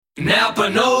Napa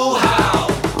know-how.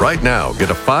 Right now, get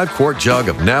a 5-quart jug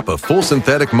of Napa full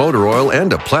synthetic motor oil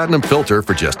and a platinum filter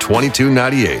for just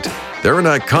 $22.98. They're an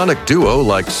iconic duo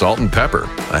like salt and pepper,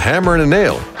 a hammer and a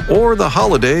nail, or the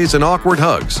holidays and awkward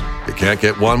hugs. You can't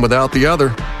get one without the other.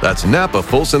 That's Napa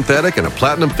full synthetic and a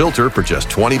platinum filter for just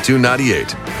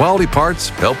 $22.98. Quality parts,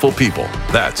 helpful people.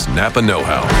 That's Napa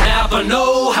know-how. Napa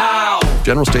know-how.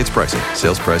 General States pricing.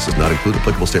 Sales price does not include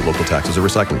applicable state, local taxes, or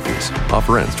recycling fees.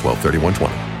 Offer ends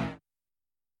 12/31/20.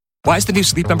 Why is the new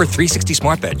Sleep Number 360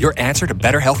 smart bed your answer to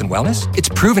better health and wellness? It's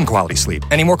proven quality sleep.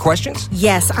 Any more questions?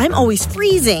 Yes, I'm always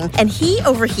freezing, and he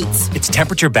overheats. It's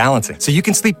temperature balancing, so you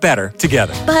can sleep better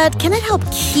together. But can it help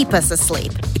keep us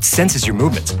asleep? It senses your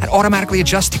movements and automatically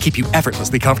adjusts to keep you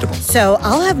effortlessly comfortable. So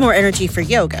I'll have more energy for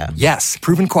yoga. Yes,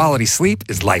 proven quality sleep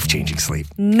is life-changing sleep.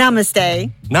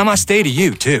 Namaste. Namaste to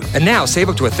you, too. And now, save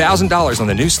up to $1,000 on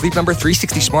the new Sleep Number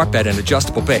 360 smart bed and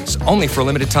adjustable base, only for a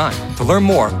limited time. To learn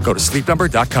more, go to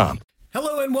sleepnumber.com.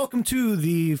 Hello and welcome to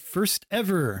the first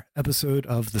ever episode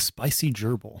of the Spicy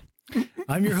Gerbil.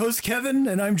 I'm your host, Kevin,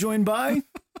 and I'm joined by...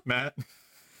 Matt.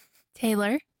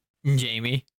 Taylor.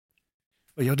 Jamie.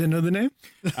 Oh, y'all didn't know the name?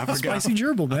 I forgot. Spicy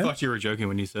Gerbil, man. I thought you were joking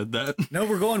when you said that. No,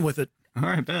 we're going with it. All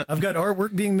right, bet. I've got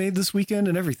artwork being made this weekend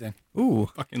and everything. Ooh,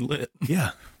 fucking lit.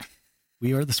 Yeah.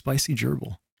 We are the Spicy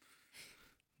Gerbil.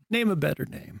 Name a better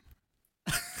name.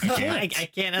 I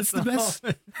can't. That's the best.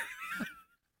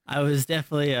 I was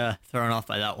definitely thrown off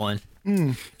by that one.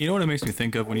 You know what it makes me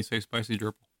think of when you say Spicy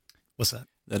Gerbil? What's that?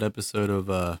 That episode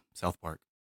of South Park.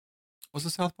 Was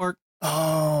it South Park?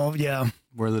 Oh, yeah.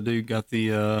 Where the dude got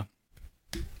the...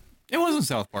 It wasn't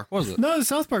South Park, was it? No, it's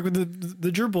South Park with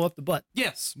the gerbil up the butt.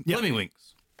 Yes. Yep.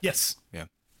 Lemmywinks. Yes. Yeah.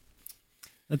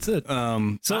 That's it.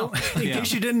 So, in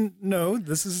case you didn't know,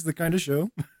 this is the kind of show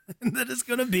that it's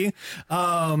going to be.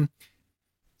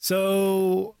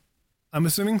 So, I'm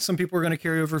assuming some people are going to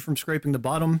carry over from Scraping the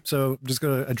Bottom. So, I'm just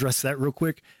going to address that real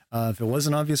quick. If it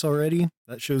wasn't obvious already,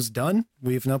 that show's done.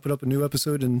 We've now put up a new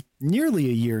episode in nearly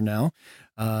a year now.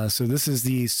 So, this is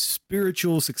the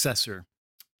spiritual successor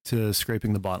to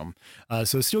Scraping the Bottom.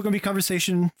 So, it's still going to be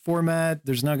conversation format.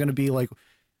 There's not going to be like,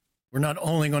 we're not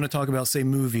only going to talk about, say,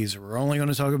 movies, or we're only going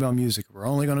to talk about music, or we're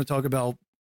only going to talk about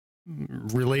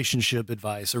relationship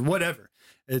advice, or whatever.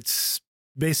 It's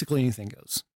basically anything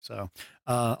goes. So,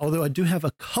 although I do have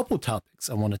a couple topics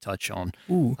I want to touch on,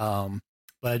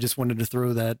 but I just wanted to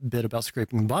throw that bit about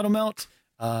Scraping the Bottom out.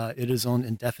 It is on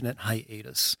indefinite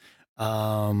hiatus.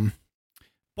 But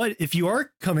if you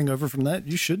are coming over from that,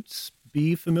 you should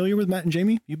be familiar with Matt and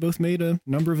Jamie. You both made a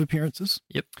number of appearances.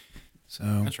 Yep. So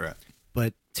That's right.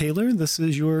 But Taylor, this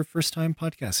is your first time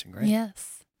podcasting, right?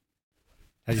 Yes.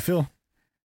 How do you feel?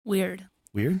 Weird.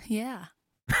 Weird? Yeah.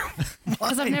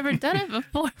 Because I've never done it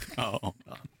before. Oh.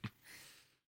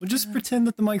 Well, just pretend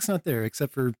that the mic's not there,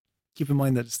 except for keep in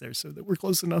mind that it's there so that we're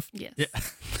close enough. Yes. Yeah.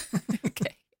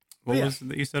 Okay. What was it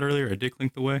that you said earlier? A dick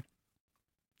length away?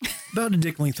 About a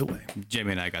dick length away.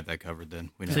 Jamie and I got that covered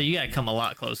then. We know. So you got to come a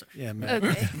lot closer. Yeah, man.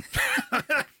 Okay.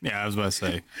 Yeah, I was about to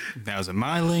say, now is it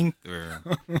my length or...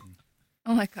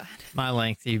 Oh my God. My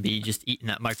length, you'd be just eating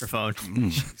that microphone.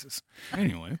 Jesus.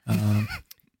 Anyway.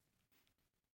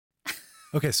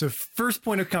 Okay, so first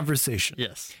point of conversation.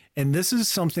 Yes. And this is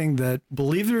something that,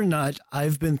 believe it or not,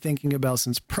 I've been thinking about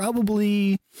since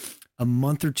probably a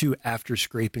month or two after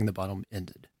Scraping the Bottom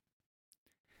ended.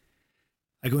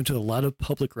 I go into a lot of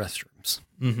public restrooms.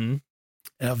 Mm-hmm.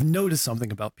 And I've noticed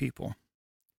something about people.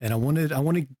 And I want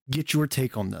to get your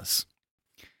take on this.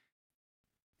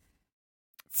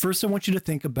 First, I want you to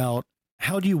think about,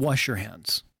 how do you wash your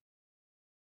hands?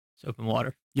 Soap and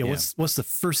water. Yeah, Yeah. what's the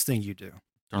first thing you do?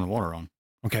 Turn the water on.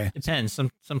 Okay. Depends.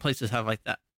 Some places have like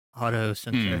that auto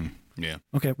sensor. Yeah.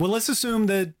 Okay. Well, let's assume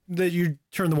that you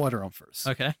turn the water on first.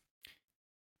 Okay.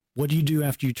 What do you do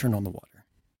after you turn on the water?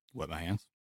 Wet my hands.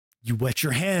 You wet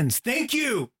your hands. Thank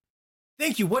you.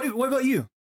 Thank you. What about you?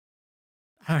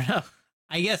 I don't know.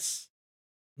 I guess.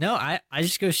 No, I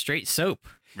just go straight soap.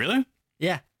 Really?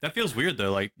 Yeah. That feels weird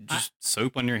though. Like just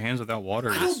soap on your hands without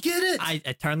water. I don't get it.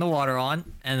 I turn the water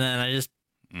on and then I just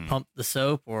pump the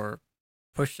soap or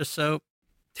push the soap.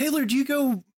 Taylor, do you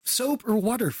go soap or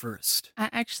water first? I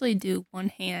actually do one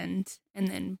hand and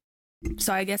then,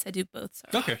 so I guess I do both.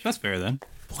 Sorry. Okay, that's fair then.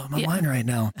 Blow my mind right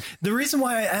now. The reason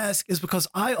why I ask is because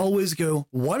I always go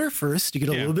water first to get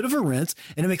a little bit of a rinse,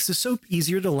 and it makes the soap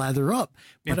easier to lather up.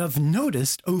 But I've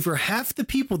noticed over half the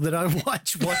people that I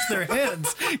watch wash their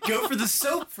hands go for the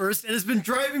soap first, and it's been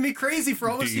driving me crazy for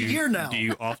almost a year now. Do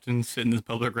you often sit in the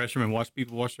public restroom and watch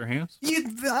people wash their hands?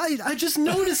 I just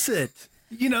notice it,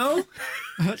 you know?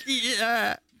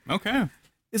 Yeah. Okay.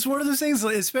 It's one of those things,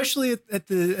 like, especially at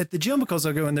the gym, because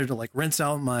I'll go in there to like rinse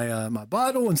out my my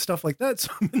bottle and stuff like that. So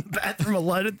I'm in the bathroom a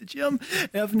lot at the gym.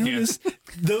 And I've noticed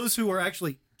those who are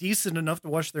actually decent enough to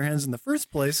wash their hands in the first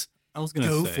place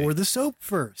go for the soap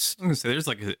first. I was gonna say there's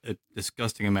like a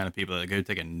disgusting amount of people that go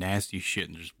take a nasty shit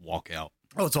and just walk out.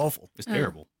 Oh, it's awful. It's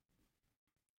terrible.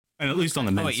 And at least on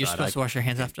the men's wait, you're side, supposed to wash your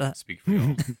hands after that? Speak for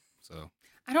y'all. So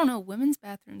I don't know. Women's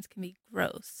bathrooms can be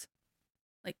gross,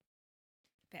 like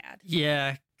bad.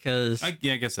 Yeah, because I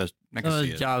guess I can the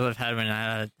see it. job I've had when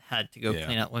I had to go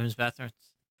clean out women's bathrooms,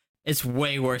 it's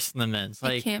way worse than the men's.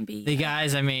 Like It can be. the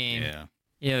guys. I mean,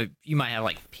 you know, you might have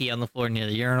like pee on the floor near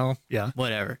the urinal. Yeah,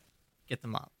 whatever. Get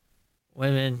them up.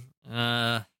 Women,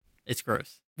 it's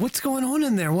gross. What's going on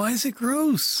in there? Why is it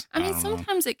gross? I mean,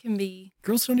 sometimes it can be.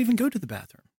 Girls don't even go to the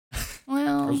bathroom.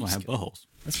 Well, Girls don't have buttholes.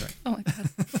 That's right. Oh my god.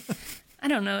 I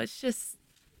don't know. It's just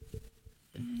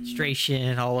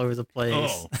Stration all over the place.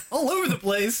 Oh, all over the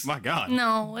place. My God.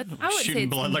 no. I wouldn't say Shooting it's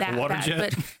blood like a that water bad, jet.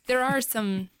 but there are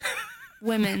some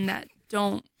women that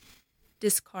don't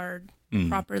discard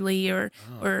properly, or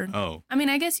I mean,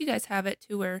 I guess you guys have it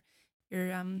too, where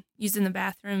you're using the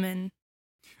bathroom and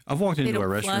I've walked into don't a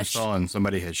restaurant flush. stall and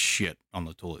somebody has shit on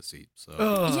the toilet seat. So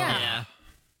yeah.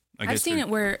 I I've guess seen it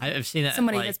where I've seen that.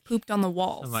 somebody like, has pooped on the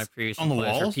walls. some of my previous On the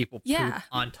employees where walls? people poop Yeah.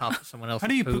 on top of someone else's How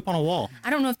do you poop on a wall? I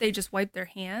don't know if they just wipe their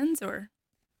hands or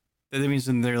That means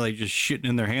then they're like just shitting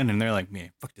in their hand and they're like,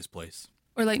 man, fuck this place.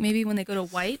 like maybe when they go to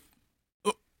wipe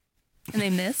and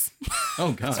they miss.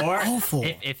 Oh God. Or awful.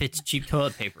 if it's cheap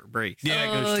toilet paper, it breaks. Yeah, it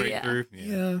goes Oh, straight yeah. through.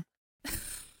 Yeah.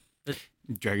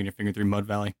 Dragging your finger through Mud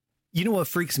Valley. You know what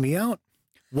freaks me out?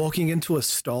 Walking into a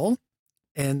stall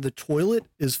and the toilet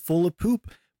is full of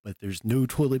poop, but there's no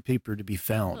toilet paper to be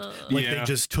found. Like they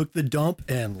just took the dump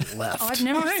and left. Oh, I've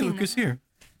never Hey, seen Lucas that. here.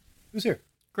 Who's here?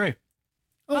 Gray.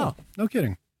 Oh, no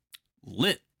kidding.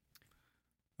 Lit.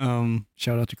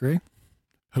 Shout out to Gray.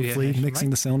 Do you Hopefully have an mixing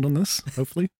mic? the sound on this.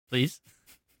 Hopefully. Please.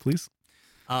 Please.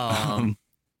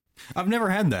 I've never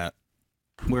had that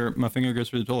where my finger goes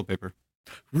through the toilet paper.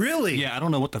 Really? Yeah, I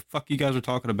don't know what the fuck you guys are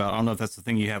talking about. I don't know if that's the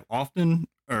thing you have often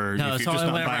or No, if it's you're just only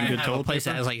not whenever I buying good have a toilet place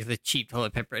paper. that has like the cheap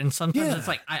toilet paper, and sometimes Yeah. it's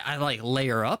like I like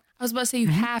layer up, I was about to say you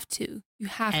have to. You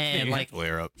have and You have like to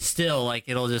layer up. still like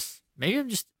it'll just maybe I'm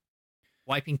just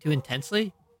wiping too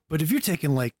intensely. But if you're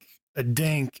taking like a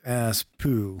dank ass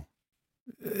poo,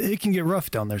 it can get rough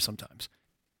down there sometimes.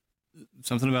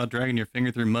 Something about dragging your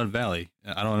finger through Mud Valley.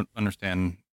 I don't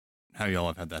understand how y'all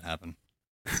have had that happen.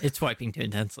 It's wiping too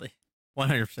intensely,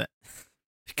 100%.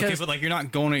 Okay, but like you're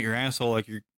not going at your asshole like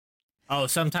you're. Oh,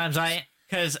 sometimes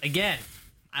because again,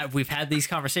 we've had these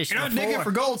conversations. You're not before. digging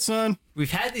for gold, son.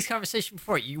 We've had these conversations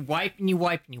before. You wipe and you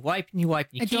wipe and you wipe and you wipe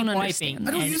and you I keep don't wiping. understand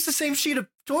I don't and- use the same sheet of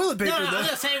toilet paper. No, though. I'm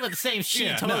not saying with the same sheet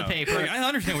Yeah, of toilet no. paper. Like, I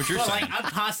understand what you're But saying. like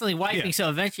I'm constantly wiping, Yeah. so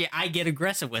eventually I get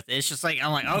aggressive with it. It's just like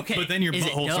I'm like, okay, But then your is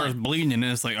it butthole starts done? bleeding, and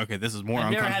it's like, okay, this is more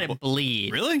I've never uncomfortable. had it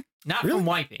bleed. Really? Not Really? from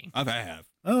wiping. I have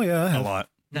Oh yeah, I a have. lot.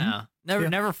 No, never, Yeah.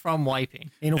 never from wiping.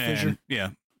 Anal And, fissure. yeah.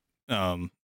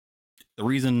 The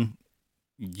reason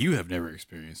you have never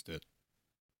experienced it,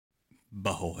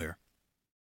 butthole hair.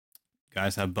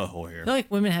 Guys have butthole I hair. feel like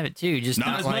women have it too, just Not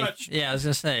not, as like. much. Yeah, I was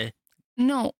gonna say.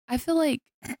 No, I feel like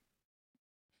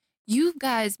you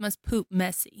guys must poop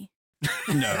messy.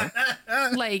 No,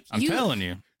 Like I'm you telling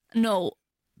you, No.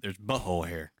 there's butthole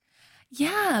hair.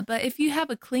 Yeah, but if you have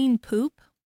a clean poop,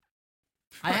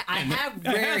 I have I have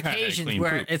rare had a occasions clean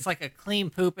where poop. it's like a clean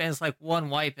poop and it's like one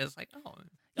wipe and it's like, oh,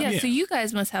 yeah, so you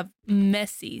guys must have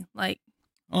messy, like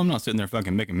Oh, I'm not sitting there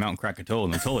fucking making mountain Krakatoa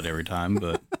in the toilet every time,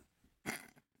 but it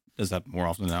does happen more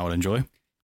often than I would enjoy.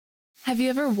 have you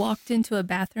ever walked into a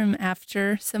bathroom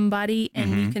after somebody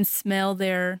and you Mhm. can smell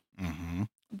their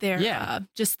Yeah.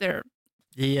 just their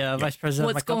the vice president.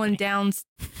 what's of my going company. down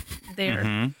there.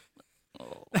 Mhm.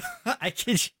 I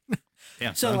kid you.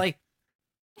 Yeah. So like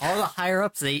all the higher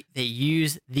ups, they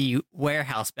use the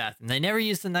warehouse bathroom. They never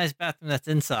use the nice bathroom that's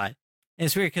inside. And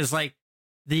it's weird because like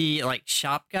the like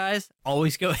shop guys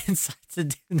always go inside to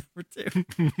do number two.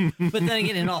 But then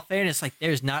again, in all fairness, like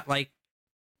there's not like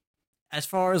as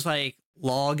far as like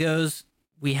law goes,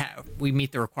 we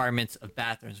meet the requirements of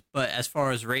bathrooms. But as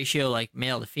far as ratio like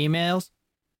male to females,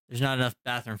 there's not enough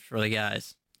bathrooms for the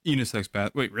guys. Unisex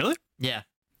bath. Wait, really? Yeah,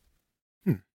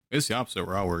 It's the opposite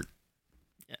where I work.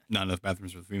 Yeah. Not enough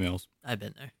bathrooms for the females. I've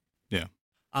been there. Yeah.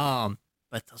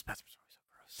 But those bathrooms are always so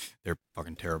gross. They're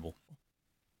fucking terrible.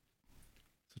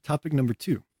 So topic number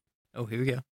 2. Oh, here we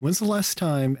go. When's the last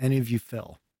time any of you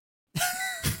fell?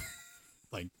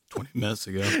 Like 20 minutes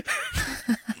ago.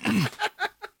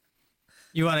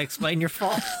 You want to explain your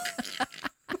fall?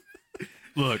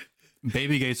 Look,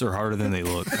 baby gates are harder than they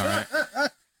look, all right?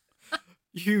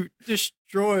 You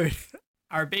destroyed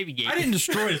our baby gate. I didn't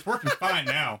destroy it. It's working fine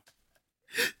now.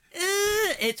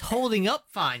 It's holding up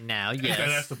fine now, yes. Okay,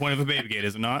 that's the point of a baby gate,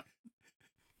 is it not?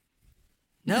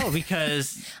 No,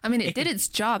 because... I mean, it did its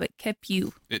job. It kept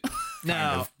you. It No.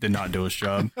 kind of did not do its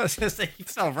job. I was going to say, you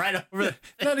fell right over the...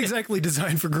 Not exactly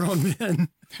designed for grown men.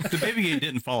 The baby gate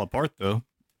didn't fall apart, though.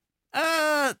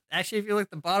 Actually, if you look at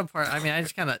the bottom part, I mean, I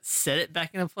just kind of set it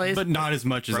back into place. But not as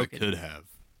much as it Broken. could have.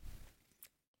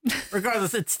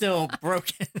 Regardless, it's still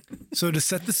broken. So to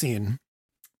set the scene,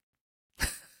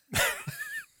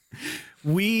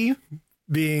 we,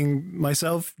 being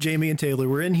myself, Jamie, and Taylor,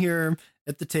 we're in here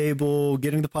at the table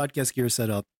getting the podcast gear set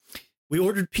up. We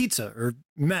ordered pizza, or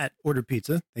Matt ordered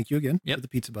pizza. Thank you again for the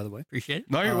pizza, by the way. Appreciate it.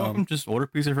 No, you're welcome. Just order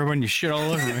pizza for everyone. You shit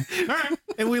all over me. All right.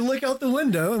 And we look out the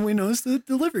window and we notice the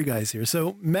delivery guy's here.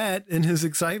 So Matt, in his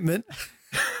excitement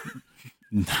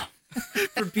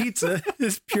for pizza,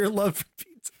 his pure love for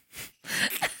pizza,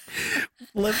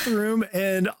 left the room,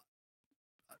 and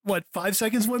 5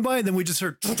 seconds went by, and then we just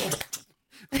heard,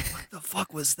 what the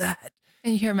fuck was that?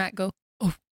 And you hear Matt go,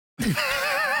 "Oh."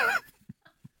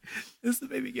 It's the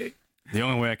baby gate. The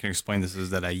only way I can explain this is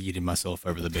that I yeeted myself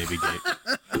over the baby gate.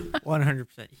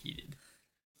 100% heated.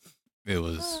 It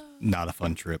was not a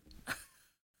fun trip.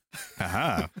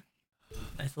 Haha.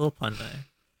 Nice little pun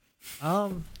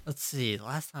there. Let's see.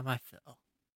 Last time I fell.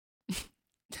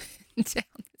 Down the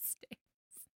stairs.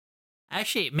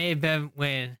 Actually, it may have been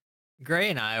when Gray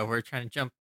and I were trying to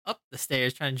jump up the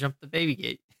stairs, trying to jump the baby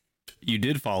gate. You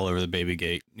did fall over the baby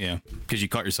gate, yeah, because you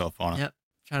caught yourself on it. Yep.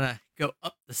 Trying to go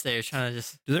up the stairs, trying to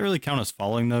just... Does that really count as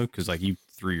falling, though? Because, like, you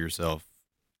threw yourself.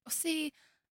 See,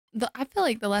 I feel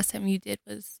like the last time you did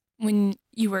was when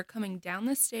you were coming down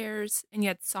the stairs and you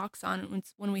had socks on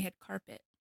when we had carpet.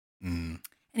 Mm.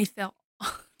 And he fell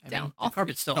down. I mean, the off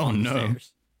carpet's still Oh, on the no.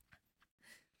 stairs.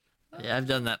 Yeah, I've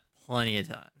done that plenty of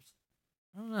times.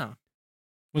 I don't know.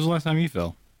 When was the last time you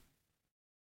fell?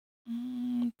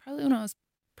 Probably when I was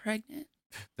pregnant.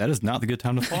 That is not the good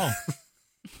time to fall.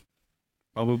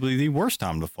 Probably the worst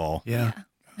time to fall. Yeah.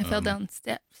 I fell down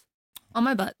steps. On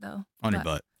my butt, though. On your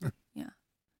butt. Yeah.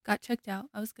 Got checked out.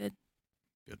 I was good.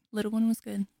 Good. Little one was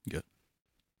good. Good.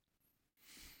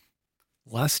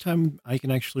 Last time I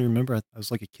can actually remember, I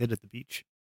was like a kid at the beach.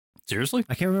 Seriously?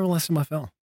 I can't remember the last time I fell.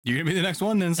 You're going to be the next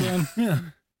one then, son. Yeah.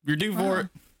 You're due for it.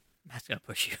 Matt's gonna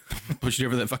push you. Push you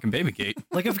over that fucking baby gate.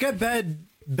 Like, I've got bad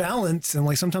balance, and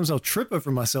like sometimes I'll trip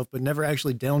over myself, but never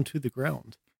actually down to the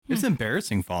ground. It's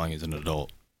embarrassing falling as an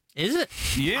adult. Is it?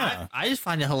 Yeah. I just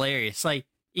find it hilarious. Like,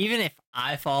 even if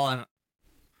I fall and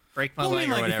break my Well, I leg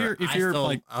mean, or like, whatever, if you're, still,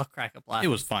 like- I'll crack up laughing.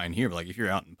 It was fine here, but like if you're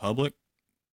out in public,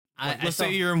 I let's still-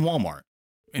 say you're in Walmart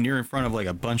and you're in front of like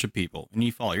a bunch of people and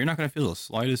you fall, you're not going to feel the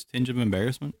slightest tinge of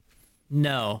embarrassment.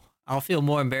 No, I'll feel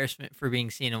more embarrassment for being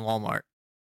seen in Walmart.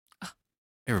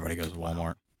 Everybody goes to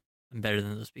Walmart. I'm better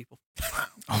than those people.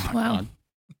 Oh my Wow. God.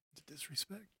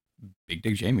 Disrespect. Big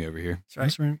Dick Jamie over here. That's right.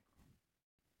 That's right.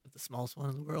 The smallest one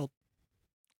in the world.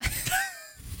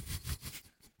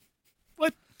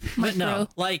 What? But no, Micro.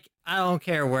 like, I don't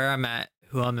care where I'm at,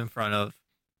 who I'm in front of.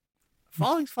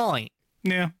 Falling's falling.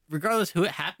 Yeah. Regardless who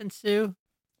it happens to,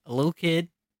 a little kid,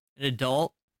 an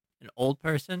adult, an old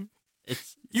person,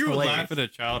 it's You would hilarious. laugh at a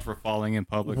child for falling in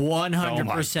public.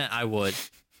 100% I would.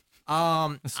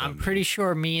 That's so I'm pretty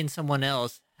sure me and someone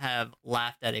else have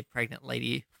laughed at a pregnant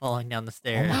lady falling down the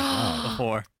stairs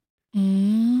before.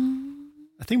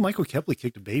 I think Michael Kepley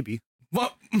kicked a baby.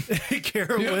 What?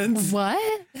 Carowinds.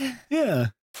 What? Yeah.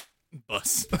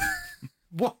 Bus.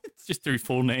 What? Just threw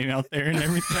full name out there and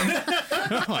everything.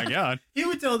 Oh my God. He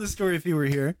would tell the story if he were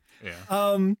here.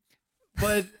 Yeah.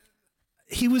 But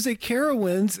he was at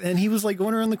Carowinds and he was like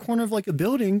going around the corner of like a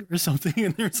building or something,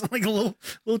 and there's like a little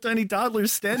tiny toddler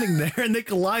standing there, and they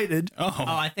collided. Oh,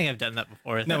 I think I've done that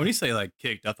before. No, when you say like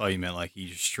kicked, I thought you meant like he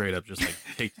just straight up just like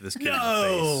kicked this kid in the No,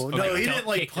 face. no, Okay. he Don't didn't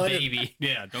like kick the punt it. baby.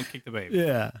 Yeah, don't kick the baby.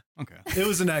 Yeah, Okay. it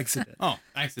was an accident. Oh,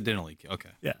 accidentally.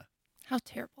 Okay. Yeah, How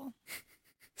terrible.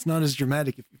 it's not as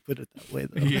dramatic if you put it that way,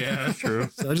 though. Yeah, that's true.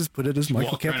 So I just put it as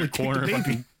Michael Walk around a Kepley kicked a corner, baby.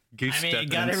 fucking goose I mean, stepped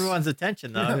it got in. everyone's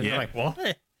attention, though. Yeah. They're like,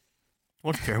 what?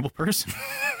 What a terrible person.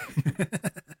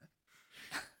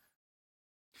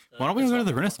 Why don't we go to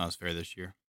the Renaissance Fair this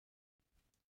year?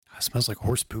 It smells like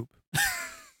horse poop.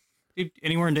 Dude,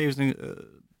 anywhere in Dave's,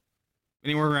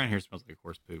 anywhere around here smells like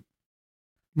horse poop.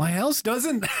 My house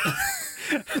doesn't.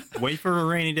 Wait for a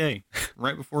rainy day.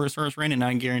 Right before it starts raining,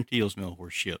 I guarantee you'll smell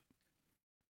horse shit.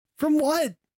 From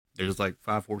what? There's like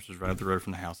 5 horses right up the road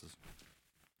from the houses.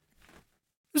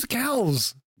 There's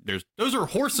cows. Those are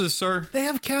horses, sir. They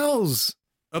have cows.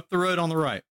 Up the road on the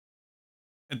right.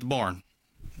 At the barn.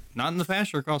 Not in the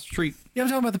pasture across the street. Yeah, I'm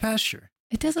talking about the pasture.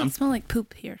 It doesn't smell like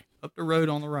poop here. Up the road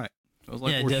on the right. Smells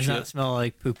like yeah, it horse does shit. not smell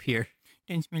like poop here.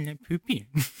 Didn't smell like poop here.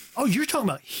 Oh, you're talking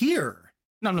about here.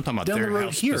 No, I'm not talking about Down the their road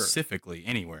house here. specifically.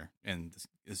 Anywhere in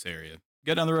this area.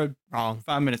 Go down the road. Wrong.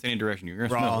 5 minutes any direction. You're gonna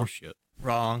smell Wrong. horse shit.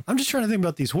 Wrong. I'm just trying to think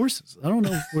about these horses. I don't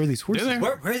know where these horses they? are.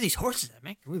 Where are these horses at,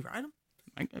 man? Can we ride them?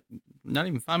 Not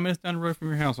even 5 minutes down the road from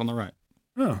your house on the right.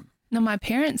 Oh. No, my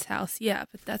parents' house, yeah,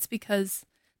 but that's because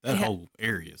That whole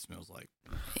area smells like.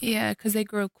 because they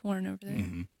grow corn over there.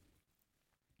 Mm-hmm.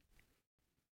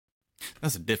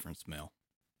 That's a different smell.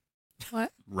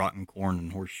 What? Rotten corn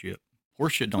and horse shit.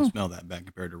 Horse shit don't smell that bad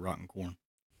compared to rotten corn.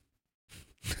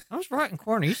 How much rotten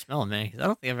corn are you smelling, man? 'Cause I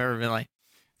don't think I've ever been like.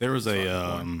 There was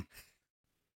a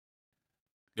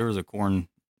corn,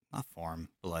 not farm,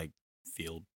 but like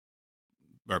field,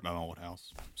 right by my old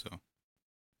house. So,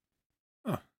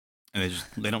 Huh. and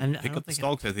they don't pick up the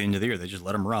stalks at the end of the year. They just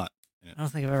let them rot. I don't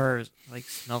think I've ever like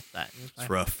smelt that. It's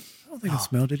rough. I don't think I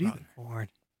smelled it either. rotten corn.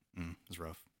 It's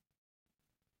rough.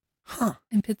 Huh.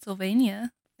 In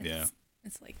Pennsylvania, Yeah.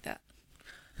 it's like that.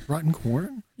 Rotten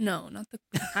corn? No, not the.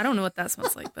 I don't know what that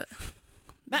smells like, but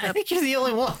Matt, I think you're the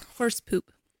only one. horse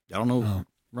poop. I don't know what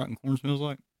rotten corn smells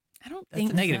like. I don't That's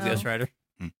think a negative, so. Ghost Rider.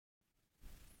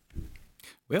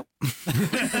 Well,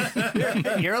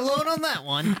 You're alone on that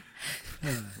one.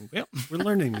 well, We're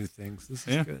learning new things. This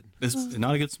is good. This is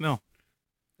not a good smell.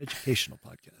 Educational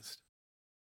podcast.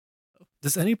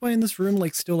 Does anybody in this room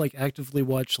like still like actively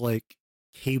watch like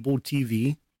cable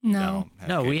TV? No.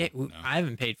 No, I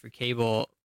haven't paid for cable.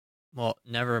 Well,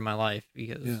 never in my life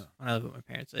because Yeah. when I lived with my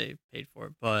parents, they paid for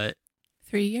it. But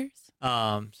 3 years.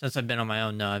 since I've been on my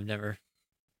own, no, I've never.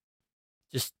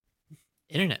 Just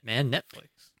internet, man, Netflix.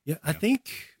 Yeah, I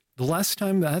think the last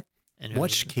time that I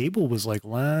watched cable was like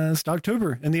last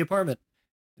October in the apartment.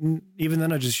 And even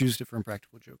then, I just used it for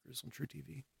Impractical Jokers on True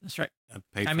TV. That's right.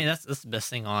 I mean, that's the best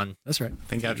thing on. That's right. I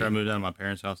think after I moved down to my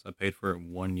parents' house, I paid for it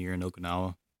 1 year in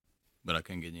Okinawa, but I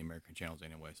couldn't get any American channels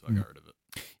anyway, so I got rid of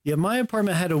it. Yeah, my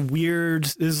apartment had a weird.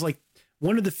 This is like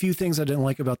one of the few things I didn't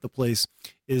like about the place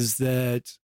is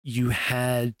that you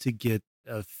had to get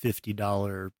a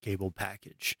 $50 cable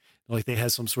package. Like they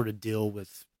had some sort of deal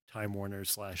with Time Warner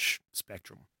 /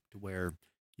 Spectrum to where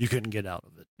you couldn't get out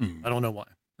of it. I don't know why.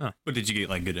 Huh. But did you get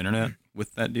like good internet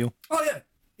with that deal? Oh yeah,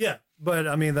 yeah. But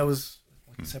I mean, that was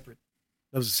like a separate.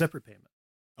 That was a separate payment.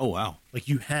 Oh wow! Like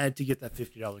you had to get that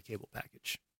 $50 cable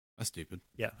package. That's stupid.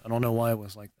 Yeah, I don't know why it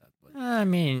was like that. But I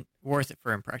mean, worth it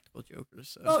for Impractical Jokers.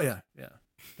 So. oh yeah, yeah.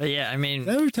 But yeah, I mean, Did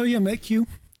I ever tell you I met Q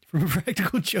from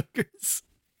Practical Jokers?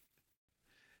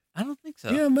 I don't think so.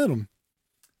 Yeah, I met him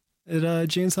at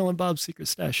Jane Silent Bob's Secret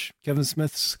Stash, Kevin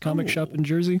Smith's comic shop in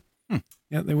Jersey.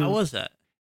 Yeah, they were. How was that?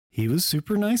 He was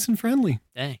super nice and friendly.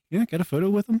 Dang. Yeah, got a photo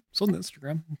with him. It's on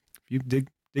Instagram. If you dig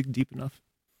deep enough.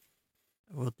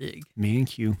 We'll dig. Me and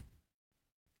Q.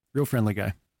 Real friendly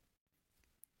guy.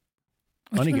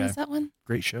 Which Funny one guy. is that one?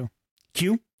 Great show.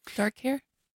 Q. Dark hair.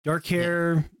 Dark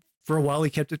hair. For a while, he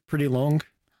kept it pretty long.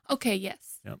 Okay.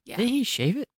 Yes. Yep. Yeah. Did he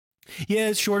shave it? Yeah,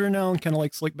 it's shorter now and kind of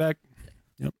like slick back.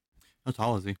 Yep. How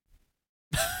tall is he?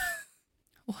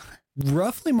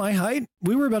 Roughly my height.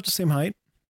 We were about the same height.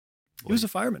 He was a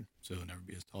fireman. So he'll never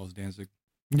be as tall as Danzig.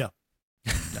 No.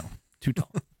 No. Too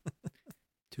tall.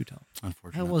 Too tall. I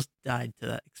Unfortunately. almost died to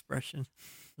that expression.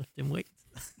 Lifting weights.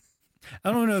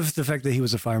 I don't know if the fact that he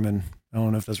was a fireman, I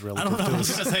don't know if that's relative I don't know. to I was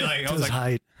his, gonna say like I to was his like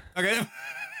height. okay.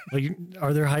 Like,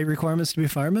 are there height requirements to be a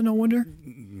fireman? I wonder.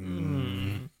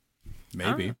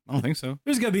 Maybe. I don't think so.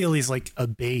 There's got to be at least like a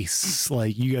base.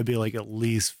 Like you got to be like at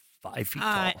least 5 feet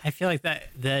tall. I feel like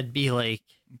that'd be like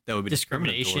That would be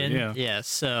discrimination. discriminatory, Yeah.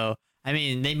 So I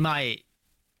mean, they might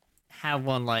have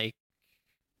one like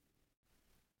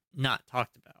not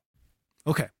talked about.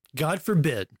 Okay. God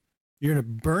forbid you're in a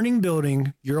burning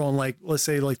building. You're on like, let's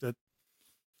say like the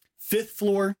 5th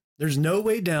floor. There's no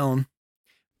way down,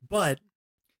 but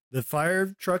the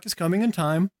fire truck is coming in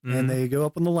time and they go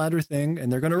up on the ladder thing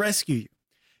and they're going to rescue you.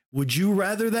 Would you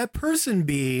rather that person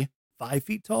be 5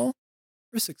 feet tall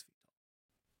or 6 feet tall?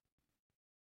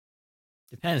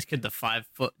 Depends. Could the 5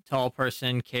 foot tall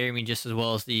person carry me just as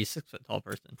well as the 6 foot tall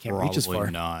person? Can't reach as Probably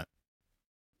far. not.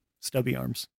 Stubby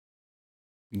arms.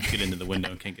 You can get into the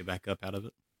window and can't get back up out of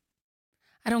it.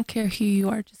 I don't care who you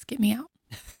are. Just get me out.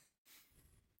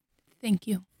 Thank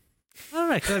you. I don't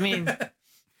know. 'Cause I mean,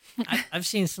 I've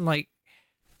seen some like,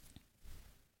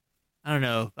 I don't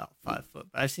know about 5 foot,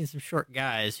 but I've seen some short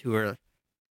guys who are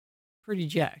pretty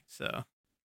jacked. So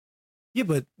Yeah,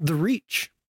 but the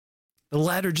reach. The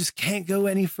ladder just can't go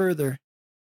any further.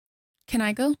 Can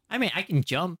I go? I mean, I can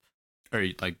jump. Or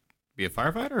you like be a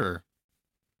firefighter or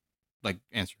like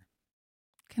answer?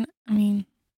 I mean,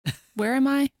 where am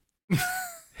I?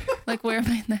 Like, where am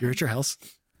I in the You're at your house.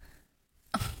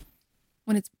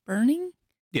 when it's burning?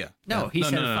 Yeah. No, he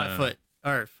said 5 no. foot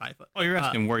or 5 foot. Oh, you're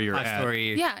asking where you're at.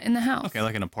 5-story. Yeah, in the house. Okay,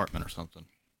 like an apartment or something,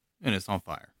 and it's on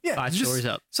fire. Yeah, 5 just stories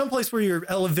up. someplace where you're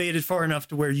elevated far enough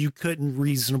to where you couldn't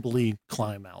reasonably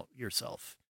climb out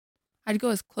yourself. I'd go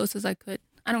as close as I could.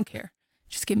 I don't care.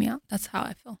 Just get me out. That's how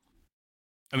I feel.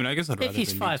 I mean, I guess I'd rather If he's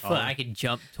than be 5 foot, taller. I could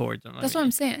jump towards him. That's what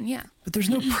I'm saying. Yeah. But there's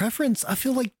no preference. I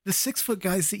feel like the 6 foot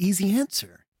guy's the easy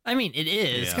answer. I mean, it is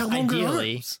Yeah. He's got longer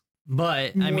ideally, arms.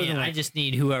 but More I mean, than I likely. just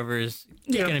need whoever's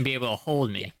going to be able to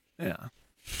hold me. Yeah.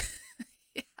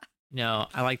 No,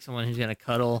 I like someone who's going to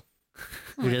cuddle,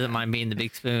 who doesn't mind being the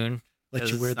big spoon. Let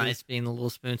 'cause you wear it's nice being the little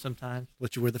spoon sometimes.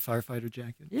 Let you wear the firefighter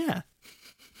jacket. Yeah.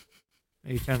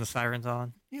 Maybe turn the sirens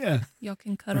on. Yeah. Y'all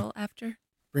can cuddle after.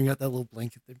 Bring out that little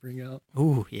blanket they bring out.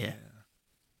 Ooh, yeah.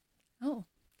 Oh,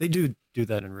 They do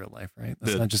that in real life, right?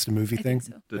 That's The- not just a movie I thing.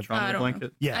 think so. The I trauma don't know.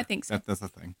 blanket. Yeah. I think so. That's a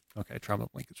thing. Okay, trauma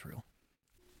blanket's real.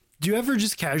 Do you ever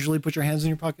just casually put your hands in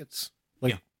your pockets?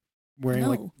 Like Yeah. wearing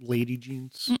like No. lady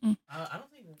jeans? Mm-mm. I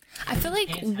don't think. I feel like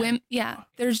Pants have- women, yeah,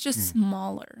 there's just Hmm.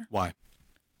 smaller. Why?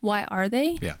 Why are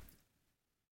they? Yeah.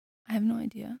 I have no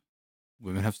idea.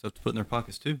 Women have stuff to put in their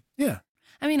pockets too. Yeah.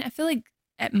 I mean, I feel like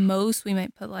at most we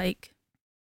might put like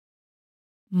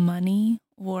money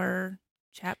or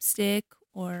chapstick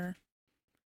or.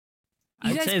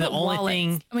 You I'd guys say the put only wallets.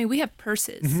 thing. I mean, we have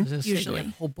purses Mhm. I was gonna say, we usually. have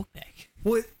a whole book bag.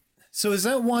 What? So is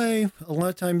that why a lot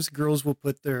of times girls will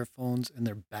put their phones in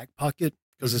their back pocket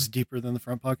because it's deeper than the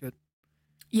front pocket?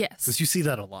 Yes. Because you see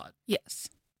that a lot. Yes.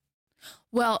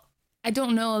 Well, I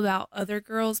don't know about other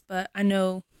girls, but I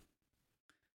know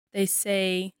they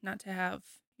say not to have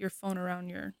your phone around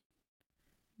your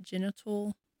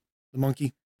genital. The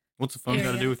monkey. What's the phone got to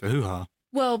Area. do with the hoo-ha?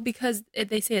 Well, because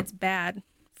they say it's bad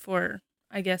for,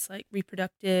 I guess, like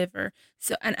reproductive or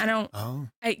so. And I don't, Oh.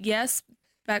 yes,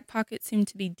 back pockets seem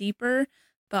to be deeper,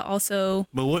 but also,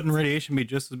 But wouldn't radiation be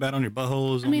just as bad on your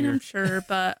butthole as I on mean, your... I'm sure,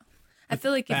 but I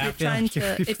feel like if I you're feel trying like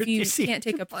you're to, if you reproducing can't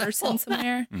take a person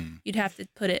somewhere, Hmm. you'd have to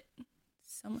put it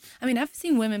somewhere. I mean, I've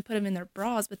seen women put them in their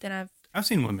bras, but then I've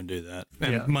seen women do that.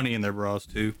 And Yeah. money in their bras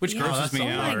too, which Yeah. grosses me Oh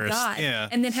out. my god! Yeah.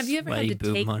 And then have you ever Sweaty had to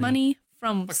boob take money. money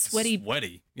from Like sweaty?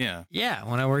 Sweaty. Yeah. Yeah,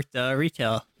 when I worked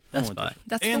retail, that's Oh, why.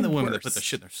 That's and the women that worst. put the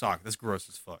shit in their sock. That's gross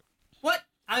as fuck. What?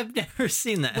 I've never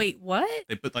seen that. Wait, what?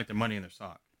 They put like their money in their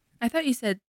sock. I thought you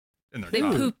said In their they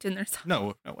sock. pooped in their sock.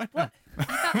 No, what? What?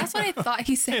 That's what I thought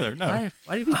he said. Taylor, no.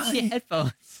 Why do you put your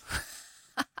headphones?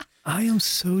 I am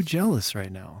so jealous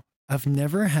right now. I've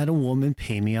never had a woman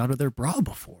pay me out of their bra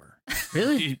before.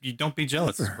 Really? You don't be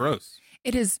jealous. It's gross.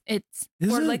 It is. It's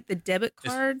Is or it? like the debit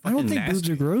It's- card. I don't Fucking think boobs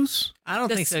nasty. are gross. I don't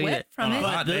The think so sweat either. from On it? a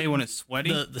hot The- day when it's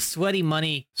sweaty. The sweaty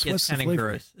money Sweat's gets the kind of flavor.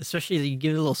 gross, especially you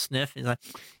give it a little sniff and it's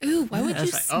like, Ooh, why would Yeah, you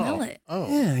it's like, smell oh, it? Oh,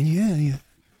 Yeah.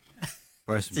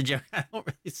 it's a joke. I don't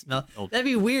really smell. Oh. That'd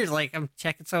be weird. Like I'm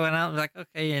checking someone out and be like,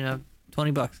 okay,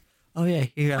 $20. Oh yeah,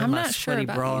 here I have I'm my not sure sweaty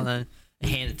about bra, you. and then they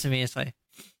hand it to me. It's like,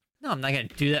 no, I'm not gonna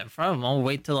do that in front of them. I'll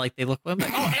wait till like they look away. I'm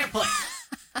like, oh, airplane.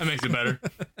 that makes it better.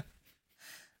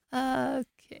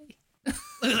 Okay.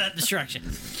 Look at that distraction.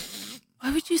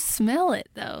 Why would you smell it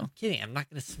though? I'm kidding. I'm not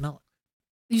gonna smell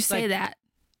it. You say like- that.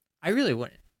 I really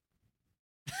wouldn't.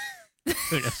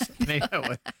 Who knows? Maybe I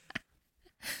would.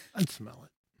 I'd smell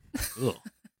it. Ugh.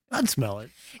 I'd smell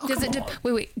it. Does it?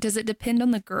 Wait. Does it depend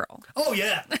on the girl? Oh,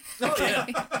 yeah. Oh,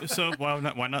 yeah. So why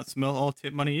not smell all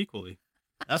tip money equally?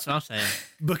 That's what I'm saying.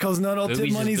 Because not all tip Boobies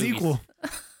is money's boobies. equal.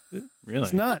 Really?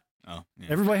 It's not. Oh, yeah.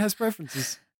 Everybody has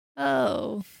preferences.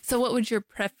 Oh, so what would your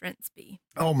preference be?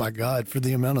 Oh, my God. For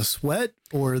the amount of sweat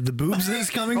or the boobs that it's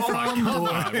coming from? or-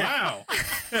 Wow.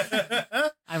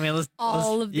 I mean, let's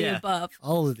All of the yeah. above.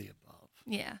 All of the above.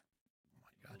 Yeah.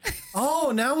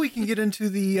 Oh, now we can get into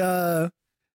the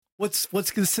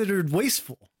what's considered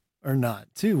wasteful or not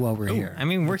too while we're Ooh, here. I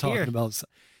mean, we're talking here. about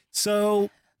so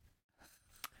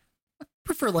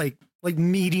prefer like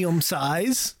medium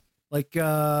size, like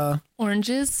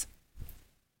Oranges.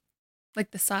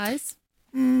 Like the size.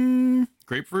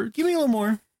 Grapefruit? give me a little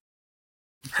more.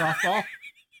 softball.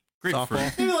 Grapefruit.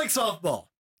 Softball. Maybe like softball.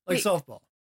 Like Wait. softball.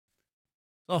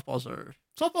 Softballs are.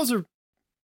 Softballs are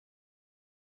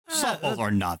Softballs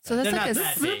are not that. So that's They're like a. not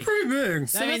that they're big. pretty big.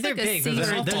 So I mean, that's they're like a big, but C they're-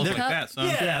 or a Softballs D like cup? that, son.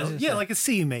 Yeah, I was gonna yeah, say. like a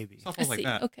C maybe. A Softballs like C.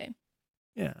 that. Okay.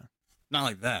 Yeah. Not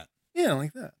like that. Yeah,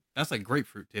 like that. That's like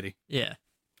grapefruit titty. Yeah.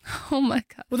 Oh my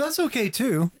god. Well, that's okay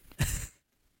too.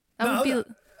 That would be.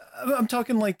 No, I'm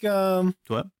talking like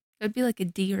What? That'd be like a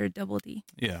D or a double D.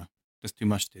 Yeah. That's too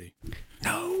much titty.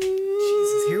 no.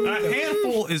 Jesus, here we A go.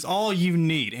 handful is all you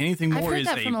need. Anything I've more heard is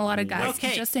that from a lot of guys. waste.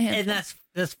 Okay. Just a handful. And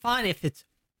that's fine if it's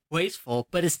wasteful,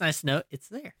 but it's nice to know it's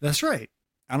there. That's right.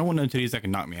 I don't want no titties that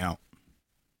can knock me out.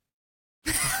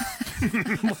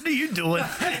 What are you doing?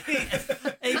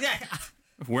 Exactly.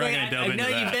 We're not going to delve into that.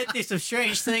 I know you've been through some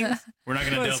strange things. We're not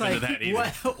going to delve into that either.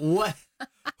 What?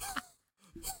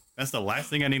 That's the last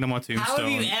thing I need on my tombstone. How have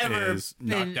you ever is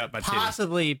knocked out by titties.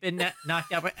 possibly been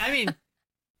knocked out by? I mean,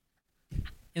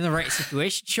 in the right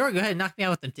situation, sure, go ahead and knock me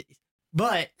out with them titties.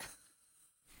 But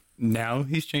Now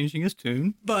he's changing his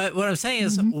tune. what I'm saying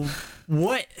is,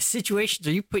 what situations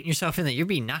are you putting yourself in that you're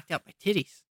being knocked out by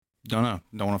titties? Don't know.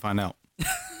 Don't want to find out.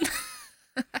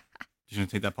 Just going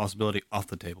to take that possibility off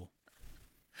the table.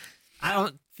 I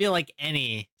don't feel like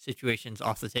any situation's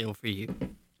off the table for you.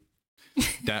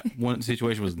 That one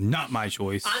situation was not my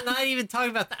choice. I'm not even talking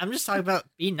about that. I'm just talking about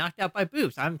being knocked out by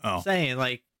boobs. I'm saying,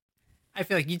 like, I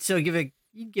feel like you'd still give it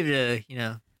a,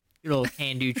 good old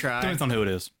can-do try. Depends on who it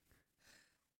is.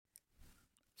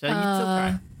 So you'd still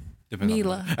try. Depends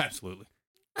Mila. On absolutely.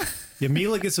 Yeah,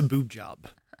 Mila gets a boob job.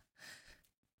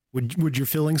 Would your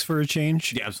feelings for a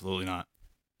change? Yeah, absolutely not.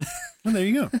 Well, there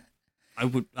you go.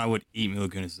 I would eat Mila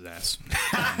Kunis' ass.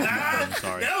 I'm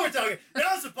sorry. Now we're talking. Now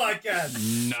it's a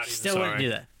podcast. Not even Still sorry. wouldn't do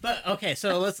that. But okay,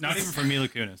 so let's Not even for Mila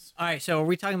Kunis. All right, so are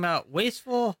we talking about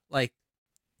wasteful, like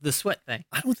the sweat thing?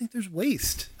 I don't think there's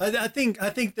waste. I think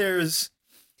there's.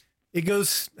 It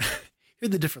goes. Here are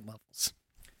the different levels.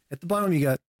 At the bottom, you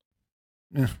got.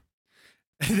 And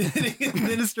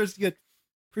then it starts to get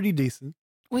pretty decent.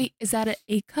 Wait, is that an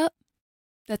A cup?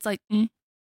 That's like,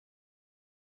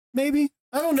 Maybe.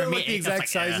 I don't know For me, like the it's exact like,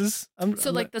 sizes. so I'm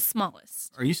like not- the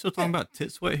smallest. Are you still talking about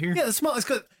tit sweat here? yeah, the smallest.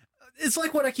 Because it's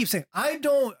like what I keep saying.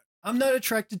 I'm not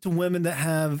attracted to women that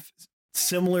have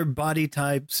similar body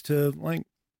types to like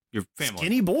Your family.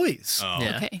 skinny boys. Oh.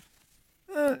 Yeah. Okay.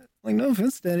 Like no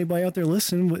offense to anybody out there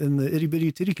listening in the itty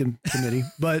bitty titty committee,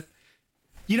 but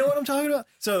you know what I'm talking about.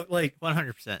 So like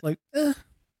 100%. like, and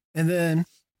then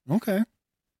okay,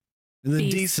 and then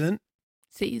B's. decent,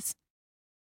 C's.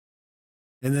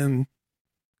 and then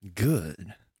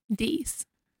good, D's.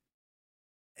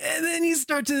 and then you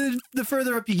start to the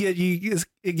further up you get,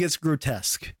 it gets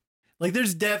grotesque. Like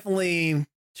there's definitely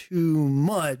too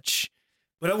much,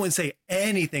 but I wouldn't say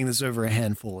anything that's over a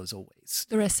handful is a waste.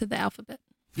 The rest of the alphabet.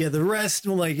 Yeah, the rest,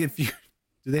 like if you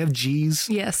do they have G's?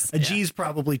 Yes. A G's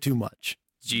probably too much.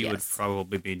 G would Yes.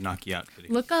 probably be knock you out titty.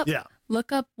 Look up. Yeah.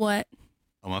 Look up what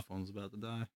Oh, my phone's about to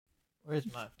die. Where's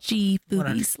my G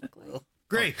boobies look like.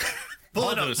 Great. Pull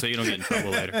I'll it do up. it so you don't get in trouble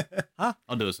later. Huh?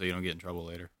 I'll do it so you don't get in trouble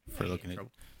later for looking at it.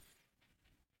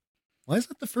 Why is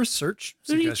that the first search?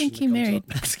 Who do you suggestion think he that comes married? up?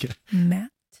 No, just kidding.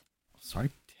 Matt.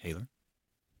 Sorry, Taylor.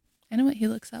 I know what he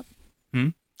looks up. Hmm?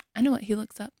 I know what he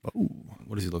looks up. Oh,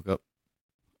 what does he look up?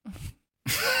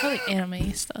 Probably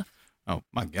anime stuff. Oh,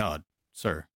 my God,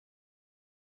 sir.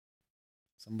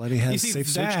 Somebody has You see, safe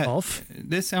search that- off.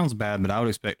 This sounds bad, but I would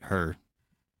expect her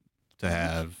to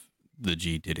have the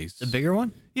G titties. the bigger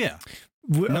one? Yeah.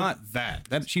 Not that.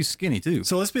 She's skinny too.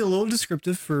 So let's be a little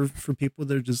descriptive for people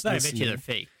that are just I bet you listening. they're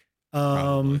fake.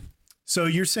 Probably. So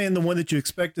you're saying the one that you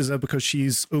expect is that because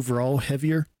she's overall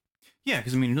heavier? Yeah,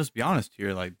 because I mean, let's be honest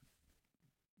here. Like,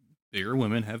 bigger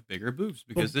women have bigger boobs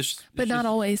because But not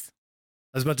always.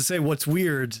 I was about to say what's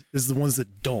weird is the ones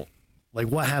that don't. Like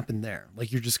what happened there?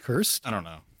 Like you're just cursed? I don't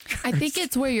know. I think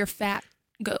it's where your fat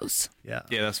goes. Yeah.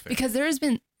 Yeah, that's fair. Because there has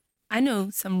been, I know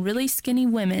some really skinny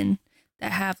women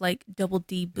that have like double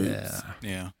D boobs. Yeah.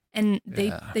 Yeah. And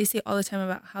Yeah. they say all the time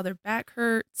about how their back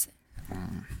hurts.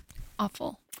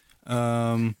 Awful.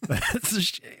 That's a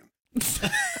shame.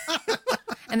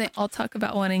 And they all talk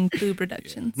about wanting boob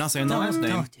reductions. Not saying the last name,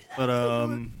 Don't do that.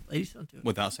 but Ladies, don't do it.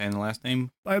 without saying the last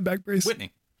name, Buy a back brace.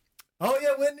 Whitney, Oh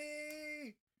yeah,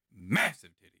 Whitney.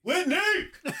 massive titties, Whitney.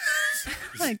 Oh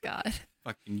my God.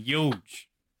 fucking huge.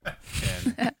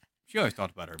 And she always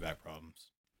talked about her back problems.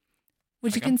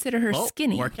 Would you Okay. consider her Well,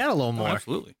 skinny? Work out a little Oh, more.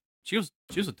 absolutely. She was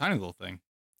a tiny little thing.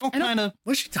 Oh, I don't- kind of.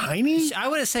 Was she tiny? I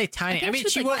wouldn't say I tiny. think I mean,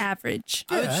 she's she like was. average.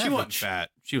 Yeah, She wasn't average. fat.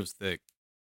 She was thick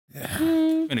Yeah.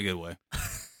 Mm, in a good way.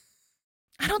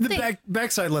 I don't The think.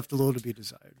 backside left a little to be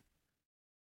desired.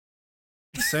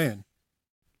 Just saying.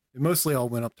 It mostly all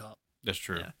went up top. That's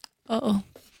true. Yeah. Oh.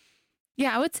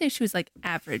 Yeah, I would say she was like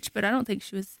average, but I don't think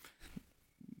she was.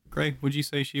 Craig, would you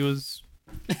say she was?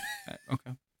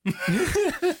 Okay.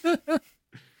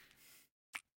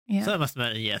 Yeah. So that must have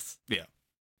been a yes. Yeah.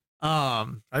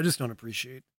 I just don't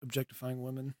appreciate objectifying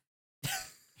women.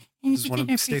 Just want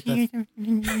to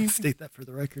state that for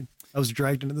the record. I was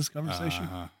dragged into this conversation.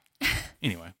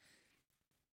 Anyway,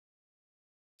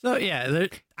 So yeah,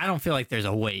 I don't feel like there's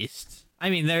a waste. I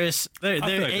mean, there. feel like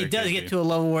there It does could get be. to a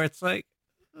level where it's like,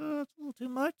 it's a little too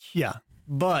much. Yeah.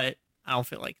 But I don't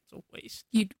feel like it's a waste.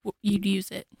 You'd use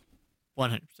it.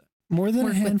 100%. more than a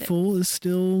work with it. handful is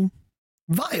still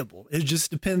viable. It just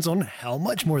depends on how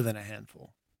much more than a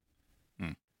handful.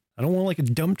 I don't want like a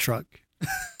dump truck. I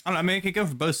don't know. I mean, it could go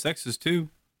for both sexes too.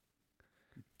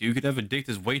 Dude could have a dick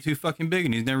that's way too fucking big,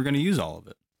 and he's never going to use all of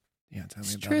it. Yeah, tell me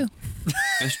It's about true. it.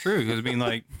 It's true. Because I mean,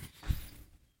 like,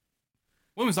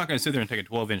 woman's not going to sit there and take a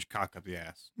 12-inch cock up the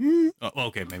ass. Oh,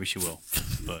 okay, maybe she will,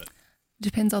 but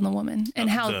Depends on the woman and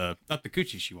how up the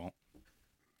coochie she won't.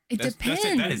 it depends.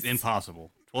 That is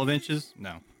impossible. 12 inches?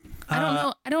 No. I don't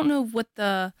know. I don't know what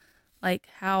the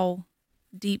how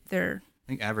deep their. I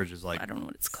think average is like I don't know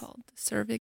what it's called. The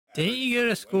cervix. Didn't you go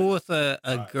to school with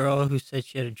a girl who said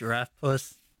she had a giraffe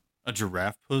puss? a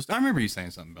giraffe puss. I remember you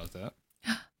saying something about that.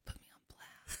 Put me on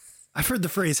blast. I've heard the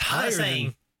phrase I'm higher not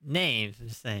saying than, names. I'm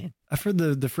just saying. I've heard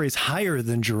the phrase higher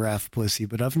than giraffe pussy,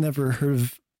 but I've never heard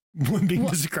of one being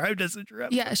described as a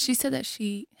giraffe. Yeah, she said that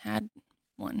she had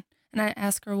one, and I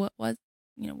asked her what was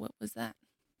that.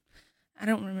 I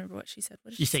don't remember what she said.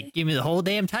 What did She say? said, "Give me the whole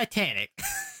damn Titanic."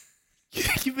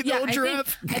 Give me the Yeah, old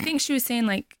giraffe. I think she was saying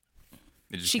like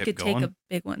It just she kept could going. take a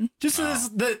big one. Just as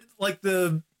that, like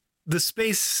the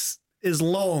space is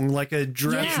long, like a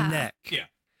giraffe's Yeah. neck. Yeah.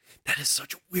 That is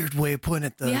such a weird way of putting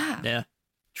it. The Yeah.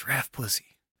 giraffe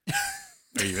pussy.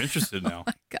 Are you interested now?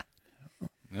 My God.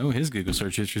 No, his Google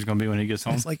search history is going to be when he gets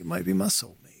home. It's like it might be my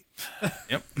soulmate.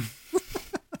 Yep.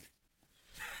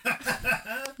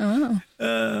 Oh,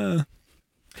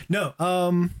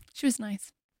 No. she was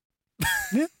nice.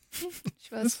 Yeah. She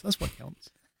was. That's what counts.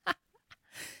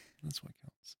 That's what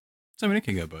counts. So I mean, it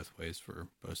can go both ways for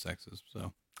both sexes.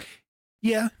 So,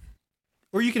 Yeah.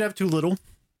 Or you could have too little.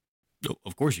 oh,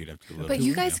 of course, you'd have to. But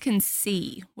you guys can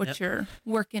see what you're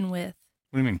working with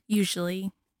What do you mean?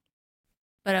 usually.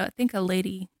 But I think a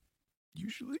lady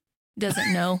Usually.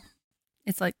 doesn't know.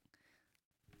 It's like,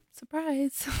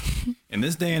 surprise. In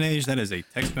this day and age, that is a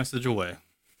text message away.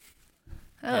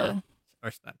 Oh. Or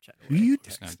Snapchat. Who you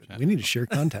Snapchat. texting? We need to share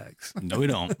contacts. No, we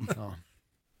don't. Oh.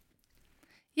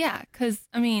 Yeah, because,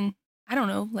 I mean, I don't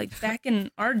know, like back in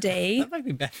our day, That might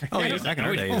be better. Oh, yeah, back in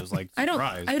our day, it was like I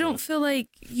surprise. don't but- feel like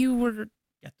you were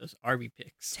Got those Arby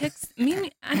pics. text.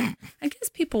 I guess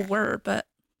people were, but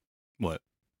What?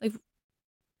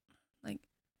 like,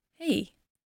 hey,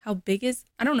 how big is?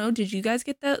 I don't know. Did you guys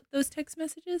get those text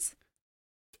messages?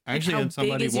 I actually how had big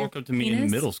somebody is your walk up to me in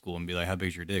penis? middle school and be like, "How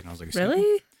big's your dick?" And I was like, "Excuse me?"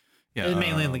 Really? Yeah. It was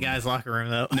mainly in the um, guys' locker room,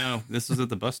 though. No, this was at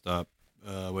the bus stop,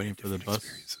 waiting for the Different bus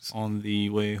experiences. on the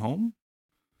way home.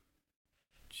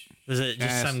 Was it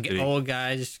just some Chastity. old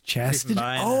guy just Chastity. creeping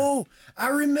by and- Oh, I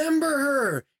remember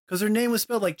her because her name was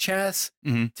spelled like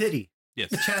Mhm. Titty. Yes.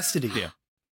 Chastity. Yeah.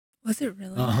 Was it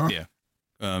really? Uh huh. Yeah.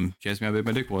 She asked me how big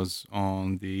my dick was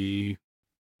on the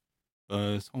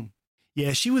bus home.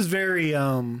 Yeah, she was very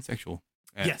Sexual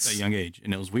at Yes. a young age,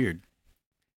 and it was weird.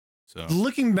 So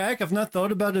looking back, I've not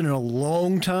thought about it in a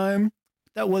long time.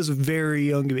 That was a very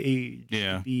young of age. to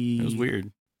yeah, be it was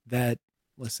weird. That,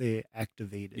 let's say,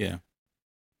 activated. Yeah.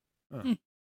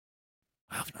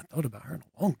 I've not thought about her in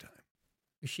a long time.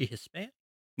 Was she Hispanic?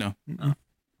 No,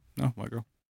 white girl.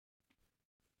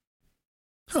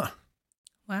 Huh.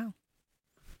 Wow.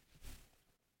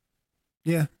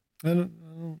 Yeah. I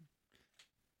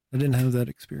didn't have that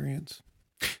experience.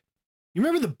 You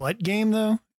remember the butt game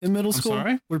though in middle I'm school?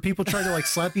 sorry? Where people tried to like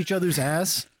slap each other's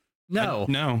ass? No.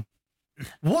 No.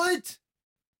 What?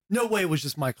 No way, it was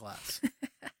just my class.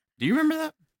 Do you remember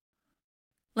that?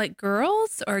 Like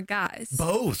girls or guys?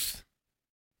 Both.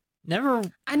 Never.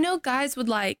 I know guys would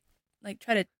like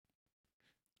try to.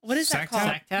 What is that Sack called?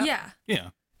 tap? Sack tap? Yeah, Yeah.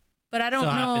 but I don't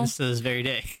Still know. happens to this very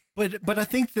day. But I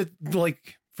think that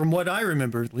like from what I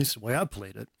remember, at least the way I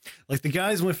played it, like the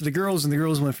guys went for the girls and the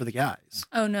girls went for the guys.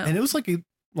 Oh no, And it was like a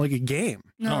game.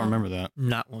 no. I don't remember that.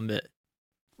 Not one bit.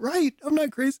 Right. I'm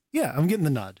not crazy. Yeah, I'm getting the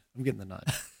nod.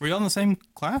 Were you all in the same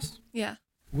class? Yeah.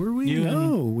 Were we? You and-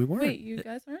 No, we weren't. Wait, you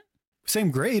guys aren't? Same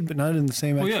grade, but not in the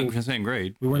same Well, yeah, actual. we're in the same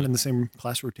grade. We weren't in the same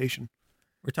class rotation.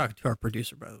 We're talking to our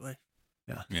producer, by the way.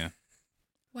 Yeah.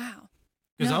 Wow.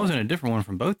 Because I No. was in a different one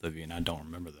from both of you, and I don't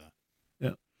remember that.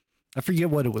 I forget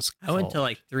what it was. I went to called.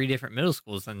 like 3 different middle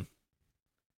schools and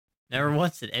never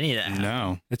once did any of that happen.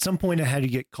 No. At some point, I had to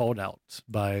get called out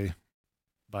by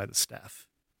the staff.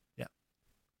 Yeah,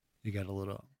 you got a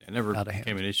little. It never Out of hand.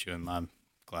 became an issue in my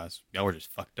class. Y'all were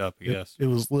just fucked up, I guess. It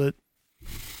was lit.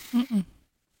 Mm-mm.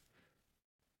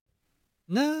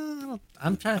 No,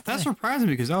 I'm trying to That's think. surprising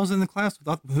because I was in the class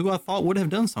with who I thought would have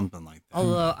done something like that.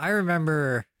 Although I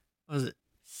remember, what was it?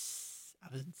 I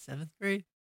was in 7th grade.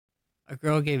 A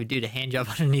girl gave a dude a hand job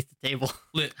underneath the table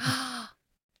Lit.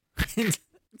 in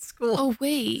school. Oh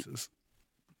wait,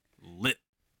 Lit.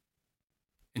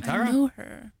 And I Tyra? know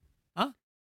her. Huh?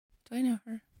 Do I know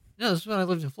her? No, this is when I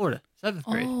lived in Florida. 7th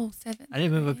grade. Oh, 7th. I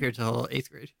didn't move up grade. here till 8th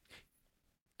grade.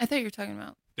 I thought you were talking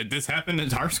about. Did this happen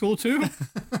at our school too?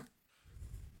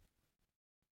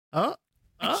 Oh.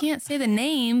 I can't say the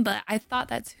name, but I thought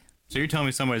that's. So you're telling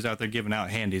me somebody's out there giving out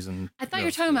handies and... I thought you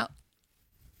were talking about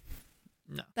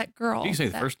No. that girl. You can say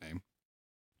the that- first name.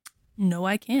 No,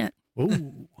 I can't.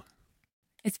 Oh,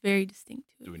 It's very distinct.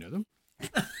 Do we know them?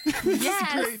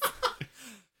 Yes.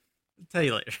 I'll tell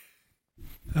you later.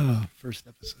 oh, first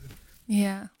episode.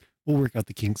 Yeah. We'll work out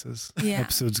the kinks as Yeah.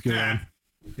 episodes go Nah. on.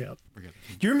 Yeah. Forget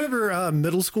Do you remember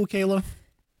middle school, Kayla?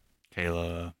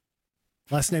 Kayla.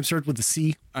 Last name started with a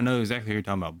C. I know exactly who you're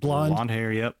talking about. Blonde. Blonde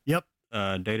hair, yep. Yep.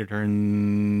 Dated her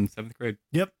in 7th grade.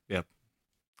 Yep. Yep.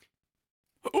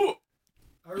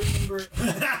 I remember.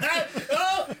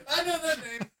 Oh, I know that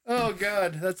name. Oh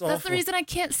God, that's awful. That's the reason I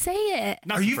can't say it.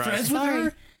 Not Are you surprised. friends with Sorry.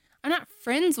 her? I'm not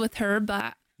friends with her,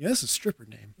 but Yeah, that's a stripper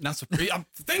name. Not surprised.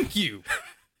 Thank you.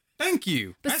 Thank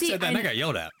you. But I see, said that and I I- got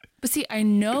yelled at. I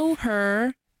know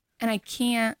her, and I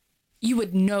can't. You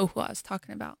would know who I was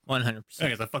talking about. 100%. I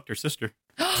guess I fucked her sister.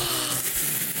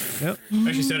 Yep.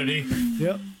 Actually said it.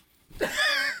 Yep.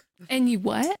 And you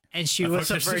what? And she I was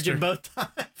a fucked her virgin sister. both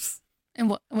times. And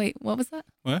what? Wait, what was that?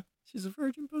 What? She's a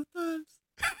virgin both times.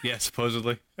 Yeah,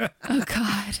 supposedly. Oh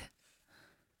God.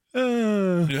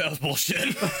 Yeah, that was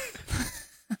bullshit.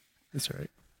 That's right.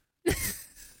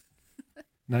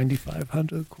 95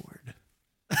 Honda Accord.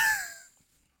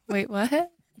 Wait,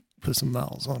 what? Put some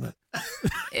miles on it.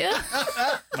 Yeah.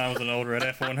 Mine was an old red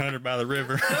F100 by the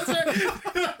river.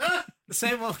 The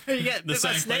same one where you get The bit by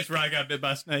a same snake. place where I got bit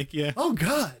by a snake, yeah. Oh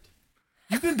God,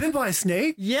 you've been bit by a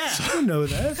snake? Yeah. I didn't know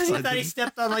that. He thought he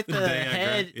stepped on like the day I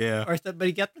head, yeah. or something, but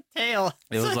he got the tail.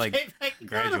 It was So like came back and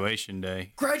got him. graduation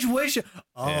day. Graduation.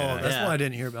 Oh, Yeah. that's Yeah. why I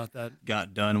didn't hear about that.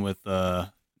 Got done with the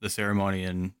ceremony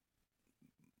and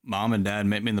mom and dad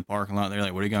met me in the parking lot. They're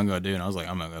like, what are you going to go do? And I was like,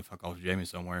 I'm going to go fuck off with Jamie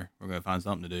somewhere. We're going to find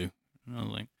something to do. And I was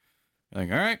like,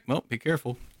 all right, well, be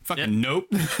careful. Fucking nope.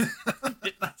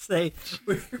 Bit by a snake.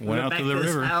 We Went out back to the his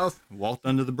river, house. walked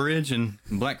under the bridge, and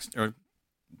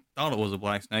thought it was a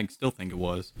black snake. Still think it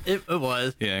was. It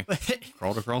was. Yeah.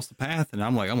 Crawled across the path, and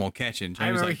I'm like, I'm going to catch it. And I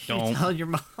Jamie's remember like, you don't. telling your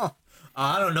mom,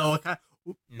 I don't know what kind.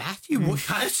 Matthew, what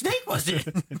kind of snake was it?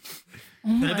 Could Oh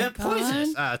have my been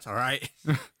poisonous. God. It's all right.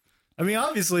 I mean,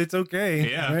 obviously it's okay.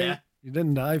 Yeah. right? Yeah. You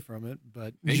didn't die from it,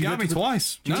 but did It you got go me to the-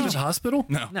 twice. Did you go to the hospital?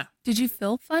 No. No. Did you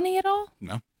feel funny at all?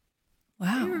 No.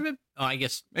 Wow. Oh, I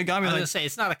guess It got I me was like, gonna say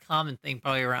it's not a common thing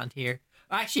probably around here.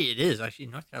 Actually, it is. Actually,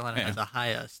 North Carolina Yeah. has a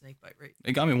high snake bite rate.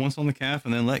 it got me once on the calf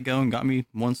and then let go and got me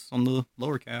once on the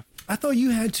lower calf. I thought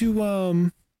you had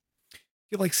to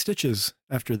get like stitches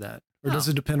after that, or does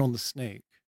No. it depend on the snake?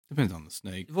 Depends on the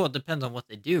snake. Well, it depends on what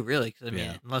they do, really. Because I mean,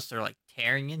 Yeah. unless they're like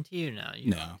tearing into you, no, you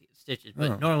don't No. have to get stitches.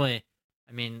 But Oh. normally,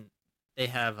 I mean, they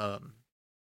have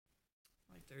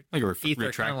like their Like a teeth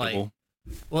are kinda like- retractable.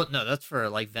 well, no, that's for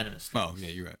like venomous. Oh, snakes. yeah,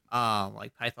 you're right.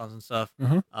 Like pythons and stuff.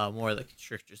 Uh-huh. More of the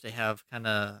constrictors. They have kind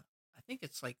of, I think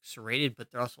it's like serrated,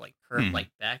 but they're also like curved Hmm. like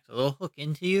back, so they'll hook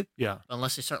into you. Yeah. But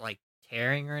unless they start like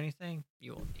tearing or anything,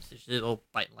 you won't get stitches. It'll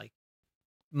bite and like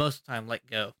most of the time let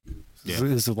go. Yeah.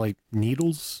 Is it like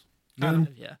needles? Kind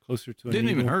then? of, yeah. Closer to a Didn't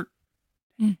even needle? hurt.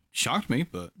 Mm. Shocked me,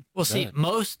 but Well, see, Bad.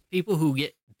 most people who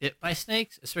get bit by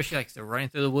snakes, especially like if they're running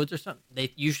through the woods or something,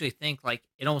 they usually think like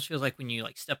it almost feels like when you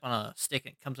like step on a stick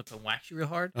and it comes up and whacks you real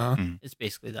hard. Uh-huh. It's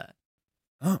basically that.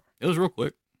 it was real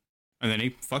quick. And then he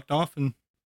fucked off and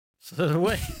So there's a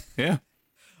way. yeah.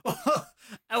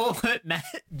 At one point,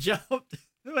 Matt jumped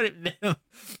when it bit him.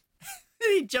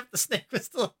 He jumped. The snake was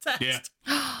still attached.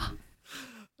 Yeah.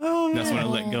 Oh, That's man. when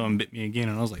it let go and bit me again,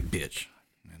 and I was like, bitch.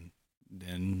 And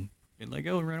then it let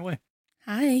go and ran away.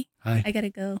 Hi. Hi. I gotta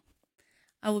go.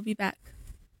 I will be back.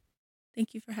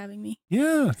 Thank you for having me.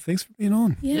 Yeah. Thanks for being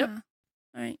on. Yeah. Yep.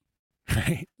 All right.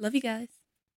 Right. Love you guys.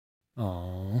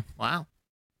 Aw. Wow.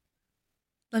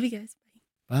 Love you guys.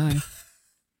 Bye. Bye.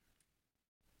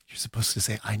 You're supposed to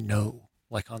say, I know,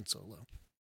 like Han Solo.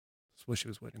 That's what she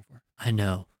was waiting for. I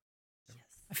know.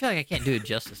 I feel like I can't do it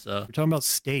justice though. We're talking about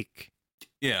steak.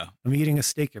 Yeah. I'm eating a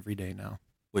steak every day now.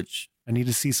 Which, I need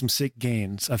to see some sick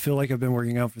gains. I feel like I've been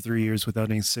working out for 3 years without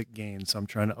any sick gains, so I'm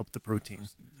trying to up the protein.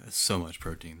 that's so much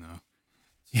protein, though.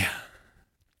 Yeah.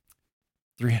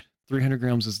 300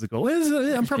 grams is the goal.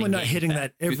 I'm probably big not gains. hitting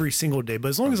that every single day, but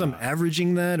as long as I'm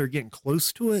averaging that or getting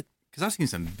close to it. Because I've seen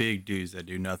some big dudes that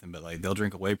do nothing but like they'll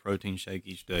drink a whey protein shake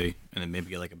each day and then maybe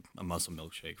get like a muscle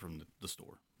milkshake from the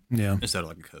store Yeah. instead of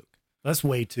like a Coke. That's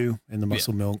way too in the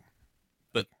muscle milk.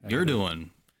 But you're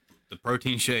doing the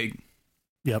protein shake,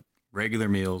 Yep. regular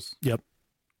meals, Yep.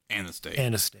 and the steak.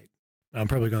 And a steak. I'm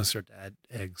probably going to start to add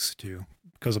eggs too,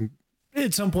 because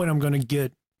at some point I'm going to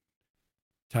get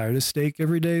tired of steak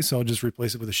every day, so I'll just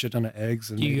replace it with a shit ton of eggs.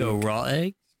 And Do you go raw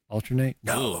egg? Alternate?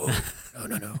 No.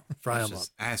 No. Fry them up.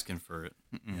 Just asking for it.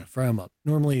 Yeah, fry them up.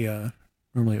 Normally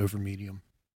over medium.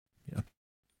 Yeah.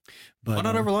 But why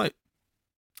not over light?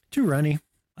 Too runny.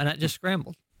 Why not just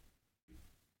scrambled?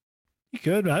 You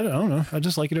could. I don't know. I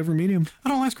just like it over medium. I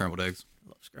don't like scrambled eggs. I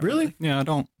love scrambled Really? egg. Yeah, I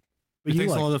don't. But It you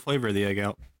takes like all the flavor of the egg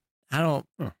out. I don't.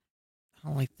 Huh. I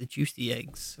don't like the juicy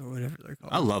eggs or whatever they're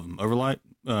called. I love them. Overlight,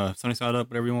 sunny side up,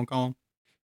 whatever you want to call them.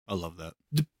 I love that.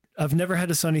 I've never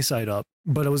had a sunny side up,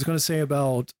 but I was going to say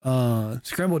about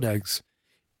scrambled eggs.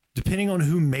 Depending on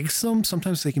who makes them,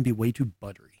 sometimes they can be way too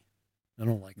buttery. I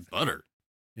don't like that. Butter.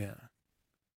 Yeah.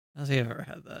 I don't think I've ever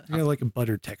had that. I got like a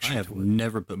butter texture I have to it.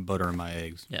 never put butter in my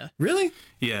eggs. Yeah. Really?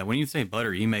 Yeah, when you say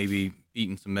butter, you may be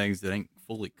eating some eggs that ain't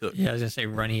fully cooked. Yeah, I was gonna say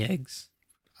runny eggs.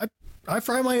 I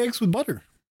fry my eggs with butter.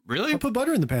 Really? I put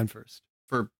butter in the pan first.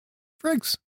 For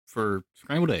eggs. For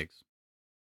scrambled eggs.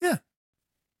 Yeah.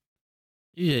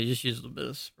 Yeah, you just use a little bit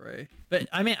of spray. But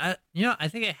I mean, I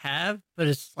think I have, but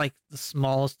it's like the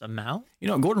smallest amount. You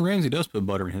know, Gordon Ramsay does put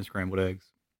butter in his scrambled eggs.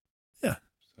 Yeah.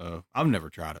 So I've never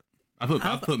tried it. I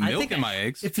put milk in my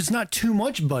eggs. If it's not too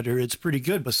much butter, it's pretty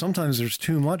good. But sometimes there's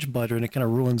too much butter and it kind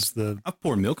of ruins the. I've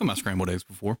poured milk in my scrambled eggs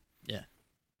before. Yeah.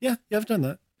 Yeah, I've done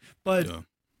that. But Yeah.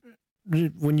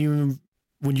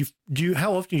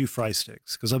 how often do you fry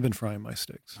steaks? Because I've been frying my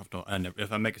steaks.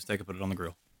 If I make a steak, I put it on the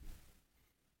grill.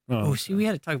 Oh, see, we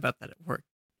had to talk about that at work.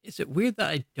 Is it weird that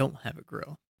I don't have a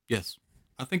grill? Yes.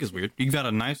 I think it's weird. You've got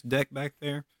a nice deck back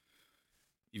there.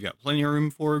 You've got plenty of room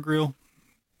for a grill.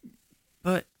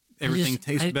 But Everything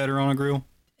tastes better on a grill.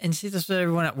 And see, this is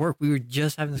everyone at work. We were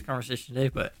just having this conversation today,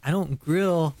 but I don't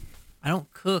grill. I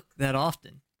don't cook that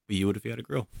often. But you would if you had a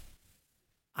grill.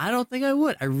 I don't think I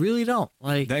would. I really don't.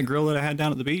 Like that grill that I had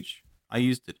down at the beach, I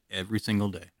used it every single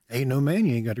day. Ain't no man,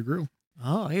 you ain't got a grill.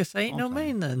 Oh, I guess I ain't no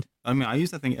man then. I mean, I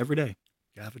use that thing every day.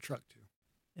 You have a truck too.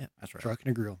 Yeah, that's right. Truck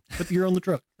and a grill. Put the grill on the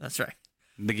truck. That's right.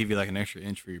 They give you like an extra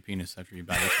inch for your penis after you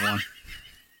buy each one.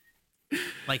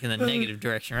 Like in the negative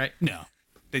direction, right? No.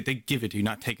 They give it to you,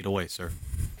 not take it away, sir.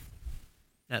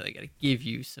 No, they got to give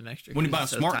you some extra. When you buy a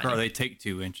smart car, they take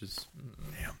 2 inches.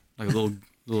 Damn. Like a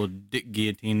little dick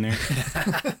guillotine there.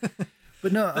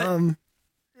 But no,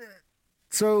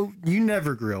 so you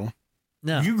never grill.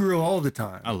 No. You grill all the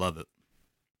time. I love it.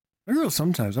 I grill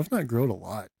sometimes. I've not grilled a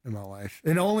lot in my life.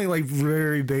 And only like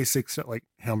very basic stuff like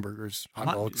hamburgers,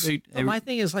 hot dogs. My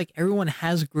thing is like everyone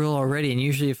has a grill already. And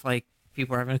usually if like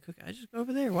people are having a cook, I just go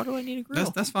over there. Why do I need a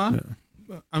grill? That's fine. Yeah.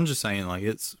 But I'm just saying like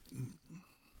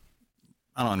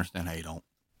I don't understand how you don't.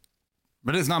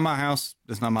 But it's not my house.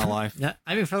 It's not my life. Yeah,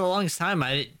 I mean, for the longest time,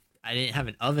 I didn't have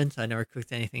an oven, so I never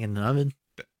cooked anything in an oven.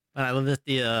 When I lived at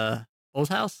the old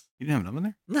house, you didn't have an oven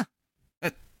there? No.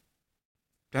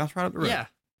 The house right up the road. Yeah,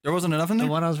 there wasn't an oven there.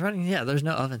 The one I was running, yeah, there's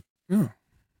no oven. Yeah.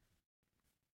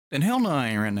 Then hell no, I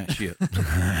ain't renting that shit.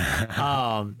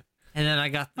 And then I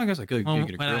guess I could when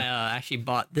get a grill. I actually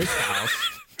bought this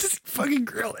house. Just fucking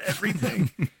grill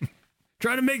everything.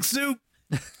 Trying to make soup.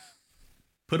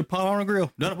 Put a pot on a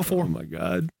grill. Done it before. Oh my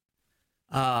god.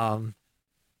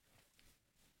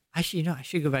 Actually, I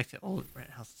should go back to the old rent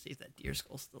house and see if that deer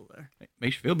skull's still there.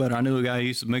 Makes you feel better. I knew a guy who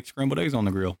used to make scrambled eggs on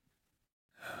the grill.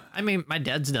 I mean, my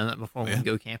dad's done that before when we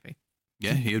go camping.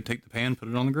 Yeah, he would take the pan, put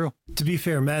it on the grill. To be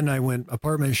fair, Matt and I went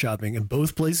apartment shopping, and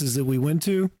both places that we went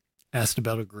to asked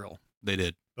about a grill. They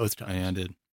did. Both times. Yeah, I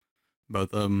did.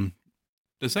 Both of them.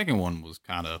 The second one was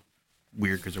kind of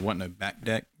weird because there wasn't a back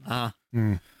deck.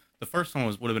 The first one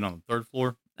would have been on the 3rd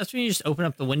floor. That's when you just open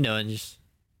up the window and just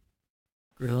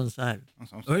grill inside.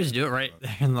 Or just do it right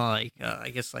there in the, like, I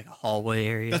guess like a hallway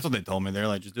area. That's what they told me. They're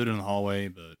like, just do it in the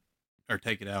hallway, or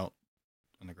take it out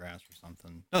on the grass or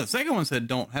something. No, the second one said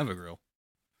don't have a grill.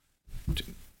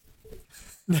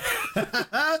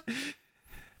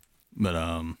 But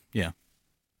yeah.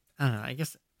 I don't know. I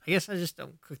guess I just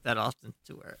don't cook that often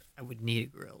to where I would need a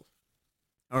grill.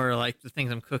 Or like the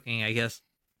things I'm cooking, I guess.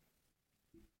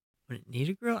 Would it need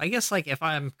a grill? I guess like if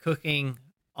I'm cooking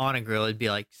on a grill, it'd be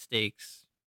like steaks,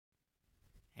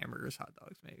 hamburgers, hot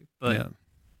dogs, maybe. But yeah.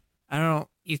 I don't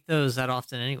eat those that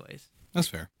often, anyways. That's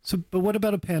fair. So, but what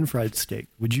about a pan fried steak?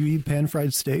 Would you eat pan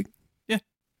fried steak? Yeah.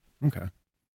 Okay.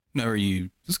 No,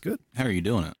 That's good. How are you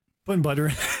doing it? Putting butter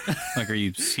in. Like, are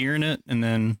you searing it and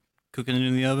then cooking it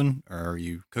in the oven, or are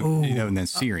you cooking it and then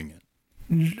searing it?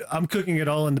 I'm cooking it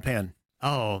all in the pan.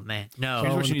 Oh man, no.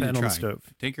 Here's what you need to on try. the stove.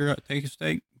 Take a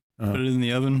steak, put it in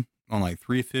the oven on like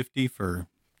 350 for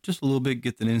just a little bit.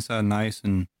 Get the inside nice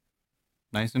and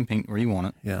pink where you want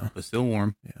it. Yeah. But still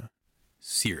warm. Yeah.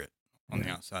 Sear it on the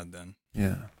outside then.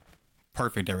 Yeah.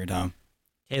 Perfect every time.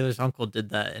 Taylor's uncle did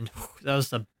that, and that was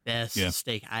the best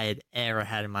steak I had ever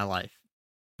had in my life.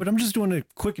 But I'm just doing it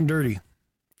quick and dirty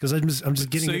because I'm just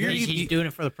getting. So he's doing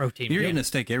it for the protein. You're eating a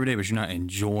steak every day, but you're not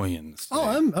enjoying the steak.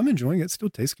 Oh, I'm enjoying it. It still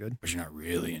tastes good. But you're not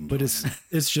really enjoying But it.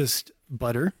 it's just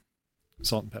butter,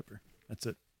 salt, and pepper. That's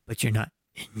it. But you're not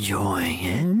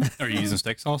enjoying it. Are you using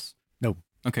steak sauce? No.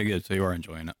 Okay, good. So you are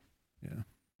enjoying it. Yeah.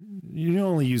 You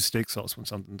only use steak sauce when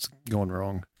something's going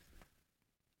wrong.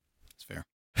 It's fair.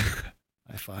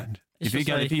 I find. If you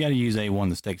got to use A1,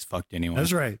 the steak's fucked anyway.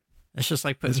 That's right. It's just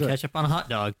like putting ketchup on a hot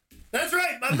dog. That's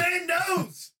right. My man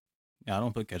knows. Yeah, I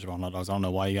don't put ketchup on hot dogs. I don't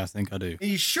know why you guys think I do. And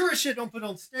you sure as shit don't put it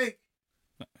on steak.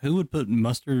 Who would put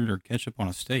mustard or ketchup on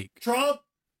a steak? Trump.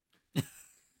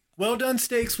 Well done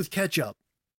steaks with ketchup.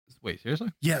 Wait, seriously?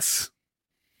 Yes.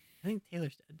 I think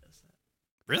Taylor's dad does that.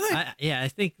 Really? I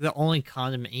think the only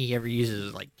condiment he ever uses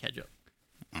is like ketchup.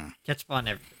 Ketchup on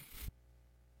everything.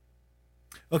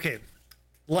 Okay.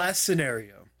 Last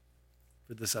scenario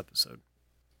for this episode.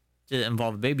 Did it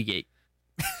involve a baby gate?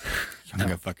 You're not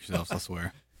gonna fuck yourselves, I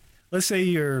swear. Let's say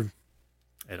you're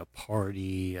at a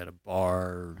party, at a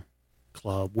bar,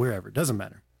 club, wherever. It doesn't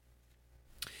matter.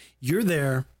 You're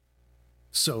there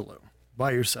solo,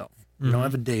 by yourself. You don't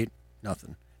have a date,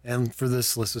 nothing. And for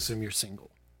this, let's assume you're single,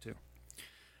 too.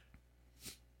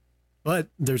 But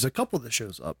there's a couple that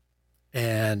shows up,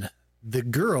 and the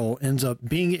girl ends up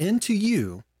being into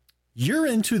you. You're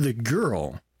into the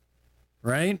girl,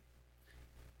 right?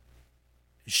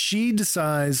 She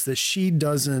decides that she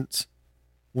doesn't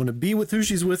want to be with who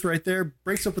she's with right there,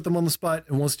 breaks up with them on the spot,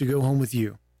 and wants to go home with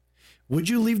you. Would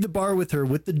you leave the bar with her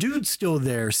with the dude still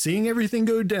there, seeing everything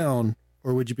go down?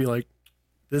 Or would you be like,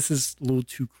 this is a little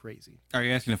too crazy? Are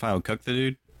you asking if I would cook the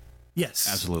dude? Yes.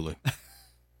 Absolutely.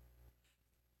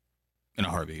 In a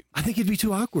heartbeat. I think it'd be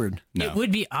too awkward. No. It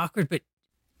would be awkward, but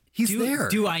He's there.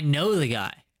 Do I know the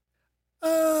guy?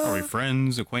 Are we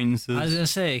friends, acquaintances? I was gonna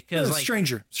say because like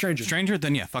stranger. Stranger?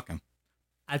 Then yeah, fuck him.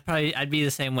 I'd be the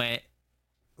same way.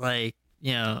 Like,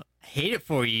 you know, hate it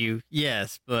for you,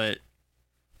 yes, but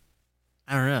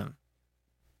I don't know.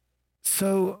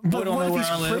 So, Boy but don't what know if where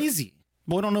he's I live. crazy?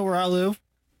 Boy, don't know where I live.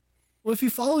 What if he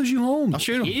follows you home? I'll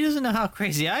shoot him. He doesn't know how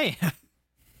crazy I am.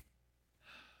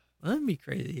 That'd be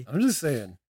crazy. I'm just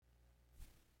saying.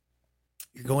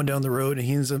 You're going down the road and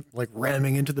he ends up like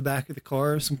ramming into the back of the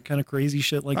car, some kind of crazy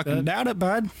shit like Fucking that. doubt it,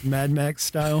 bud. Mad Max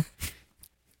style.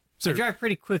 I drive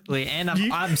pretty quickly, and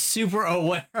I'm super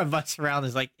aware of my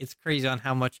surroundings. Like, it's crazy on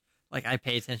how much like I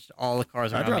pay attention to all the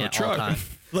cars around me at all times.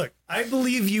 Look, I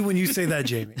believe you when you say that,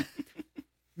 Jamie.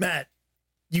 Matt,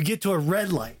 you get to a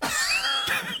red light.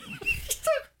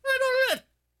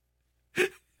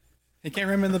 He can't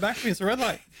ram in the back of me. It's a red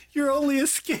light. Your only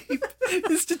escape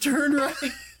is to turn right.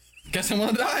 Guess I'm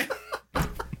gonna die.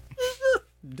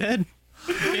 Dead.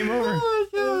 Game over. Oh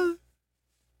my god!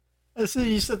 As soon as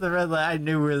you said the red light, I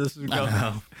knew where this was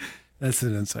going. That's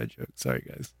an inside joke. Sorry,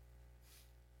 guys.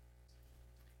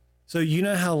 So you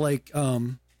know how like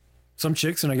some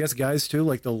chicks and I guess guys too,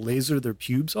 like they'll laser their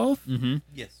pubes off. Mm-hmm.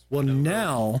 Yes. Well,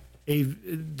 now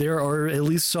there are at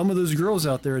least some of those girls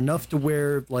out there enough to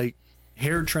where like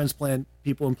hair transplant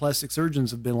people and plastic surgeons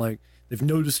have been like they've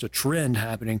noticed a trend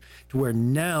happening to where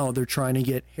now they're trying to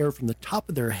get hair from the top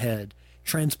of their head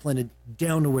transplanted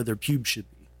down to where their pubes should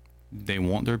be. They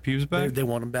want their pubes back? They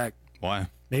want them back. Why?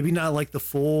 Maybe not like the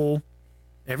full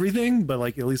everything, but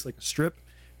like at least like a strip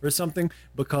or something,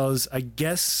 because I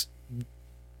guess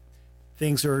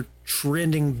things are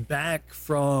trending back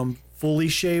from fully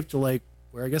shaved to like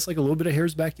where I guess like a little bit of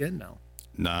hair's back in now.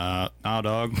 Nah,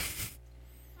 dog.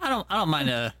 I don't mind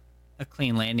a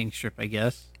clean landing strip, I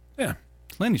guess. Yeah.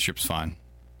 Landing strip's fine.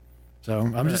 So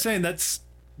I'm just saying that's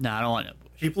No, I don't want no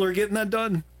bush. people are getting that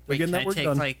done. They're getting that work take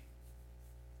done. like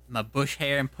my bush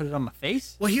hair and put it on my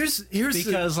face? Well, here's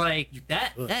Because like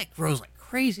that grows like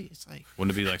crazy. It's like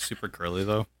Wouldn't it be like super curly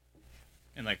though?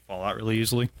 And like fall out really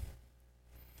easily?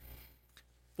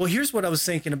 well, here's what I was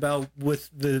thinking about with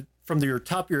the from your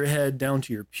top of your head down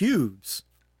to your pubes.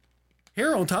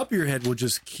 Hair on top of your head will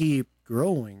just keep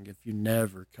growing if you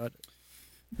never cut it.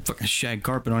 Fucking shag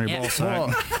carpet on your ball sack.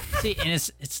 well, see, and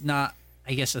it's not,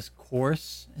 I guess, as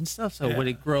coarse and stuff. So would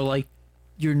it grow like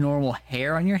your normal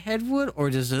hair on your head would, or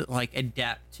does it like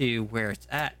adapt to where it's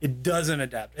at? It doesn't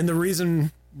adapt. And the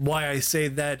reason why I say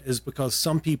that is because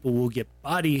some people will get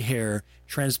body hair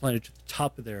transplanted to the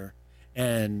top of there,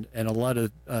 and a lot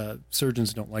of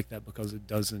surgeons don't like that because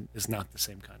it's not the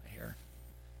same kind of hair.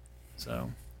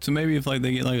 So maybe if like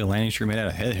they get like a landing strip made out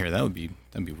of head hair, that'd be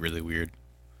really weird.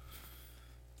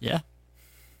 Yeah,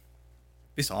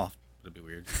 Be soft. It'd be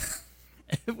weird.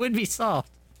 it would be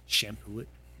soft. shampoo it.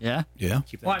 Yeah. Yeah.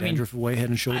 Keep that Well, I mean, dandruff away, head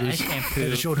and shoulders. I shampoo. Head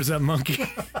and shoulders that monkey.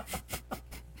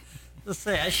 Let's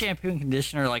say I shampoo and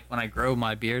conditioner like when I grow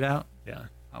my beard out. Yeah.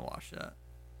 I wash that.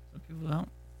 Some people don't.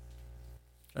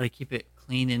 Try to keep it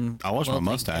clean and. I wash well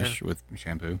my taken care mustache of. with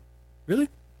shampoo. Really?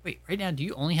 Wait, right now, do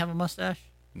you only have a mustache?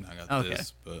 No, I got Okay.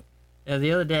 this, but Yeah,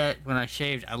 the other day when I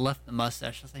shaved, I left the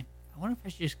mustache. I was like, I wonder if I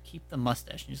should just keep the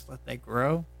mustache and just let that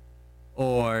grow,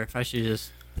 or if I should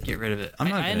just get rid of it. I'm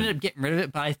not I ended gonna- up getting rid of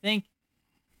it, but I think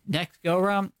next go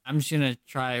around, I'm just gonna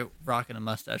try rocking a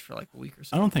mustache for like a week or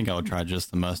so. I don't think I would try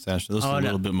just the mustache. It looks Oh, a no.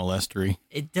 little bit molestery.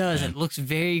 It does. It looks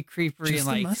very creepery Just and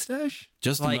like a mustache?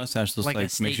 Just Like- the mustache looks like a like,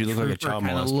 makes state you look like a trooper child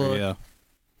kinda molester. look. Yeah.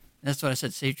 that's what I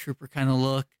said, state trooper kind of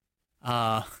look.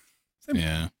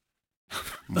 Yeah.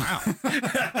 Wow.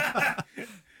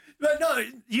 But no,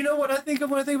 you know what I think of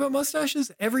when I think about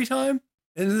mustaches? Every time,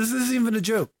 and this isn't even a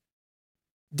joke,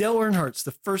 Dale Earnhardt's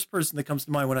the first person that comes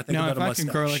to mind when I think Now, about if a I mustache.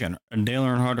 could grow like a Dale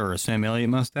Earnhardt or a Sam Elliott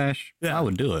mustache, Yeah. I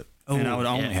would do it. And I Oh, would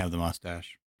only yeah. have the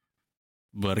mustache.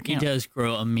 But I He can't. does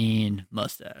grow a mean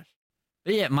mustache.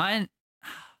 But yeah, mine,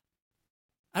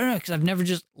 I don't know, because I've never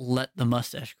just let the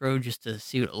mustache grow just to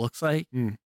see what it looks like.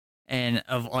 Mm. And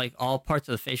of like all parts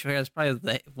of the facial hair, that's probably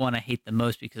the one I hate the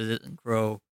most because it doesn't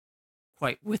grow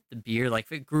quite with the beard. Like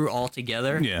if it grew all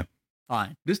together, Yeah.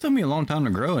 fine. This took me a long time to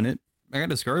grow, and I got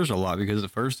discouraged a lot because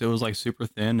at first it was like super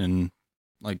thin and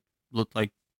like looked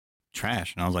like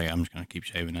trash. And I was like, I'm just going to keep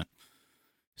shaving it.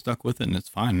 Stuck with it, and it's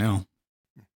fine now.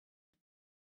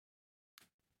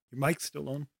 Your mic's still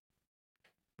on.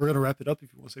 We're going to wrap it up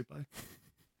if you want to say bye.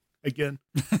 Again.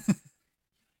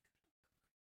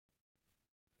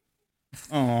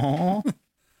 Aww.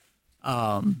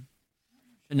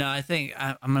 But no, I think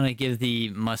I'm gonna give the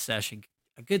mustache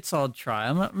a good solid try.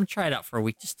 I'm gonna try it out for a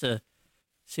week just to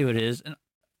see what it is. And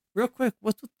real quick,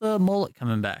 what's with the mullet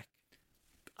coming back?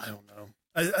 I don't know.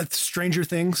 Stranger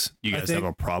Things. You I guys think. have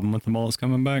a problem with the mullets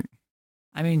coming back?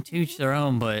 I mean, to each their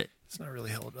own, but It's not really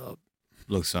held up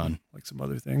Look, son. like some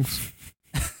other things.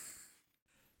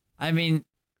 I mean,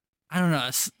 I don't know.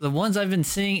 The ones I've been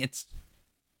seeing, it's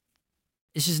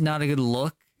just not a good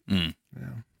look. Mm. Yeah.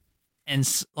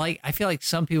 And like, I feel like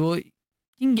some people you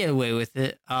can get away with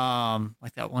it.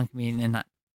 Like that one comedian, and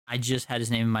I just had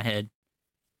his name in my head.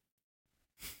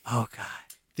 Oh God!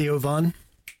 Theo Von.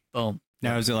 Boom.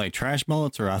 Now, is it like trash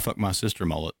mullets or I fuck my sister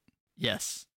mullet?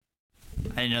 Yes.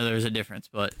 I didn't know there was a difference,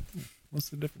 but What's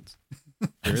the difference?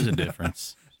 There is a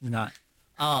difference. not.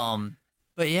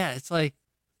 But yeah, it's like,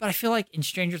 but I feel like in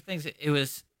Stranger Things, it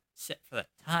was set for that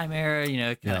time era. You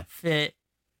know, it kind Yeah. of fit.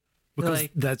 Because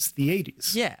Like- that's the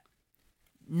 80s. Yeah.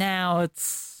 Now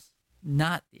it's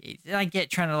not the 80s. And I get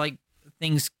trying to like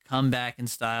things come back in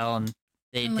style and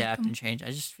they I like adapt 'em. and change. I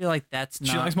just feel like that's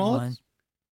She not likes mullets? one.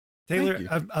 Taylor,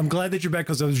 Thank I'm glad that you're back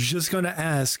because I was just going to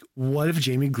ask, what if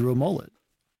Jamie grew a mullet?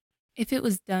 If it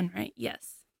was done right,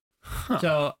 yes.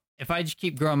 So if I just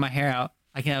keep growing my hair out,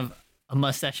 I can have a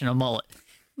mustache and a mullet.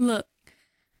 Look,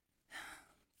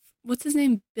 what's his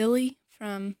name? Billy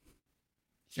from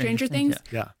Stranger Things?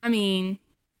 Yeah. I mean,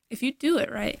 if you do it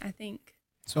right, I think.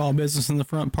 It's all business in the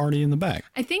front, party in the back.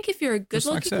 I think if you're a Just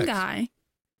like good-looking sex. guy,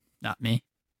 Not me.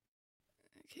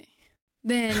 okay,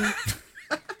 then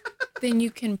then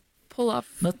you can pull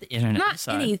off Let the internet not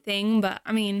decide. anything, but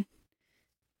I mean,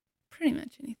 pretty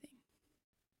much anything.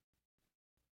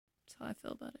 That's how I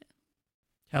feel about it.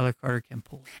 Tyler Carter can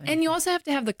pull. things. And you also have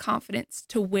to have the confidence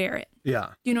to wear it.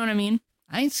 Yeah. Do you know what I mean?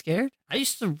 I ain't scared. I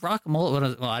used to rock a mullet when I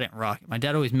was, well, I didn't rock it. My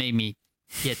dad always made me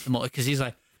get the mullet because he's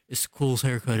like, it's the coolest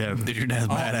haircut ever. Dude, your dad's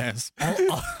Oh.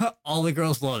 badass. All the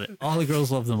girls love it. All the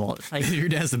girls love the mullet. It's like, Your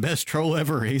dad's the best troll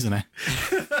ever. He's an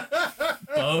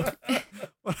both.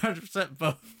 100%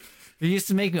 both. They used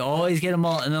to make me always get a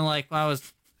mullet. And then, like, when I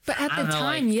was But at I the don't know,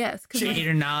 time, like, yes. Because 8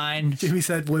 or 9. Jamie's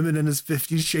had women in his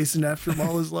 50s chasing after him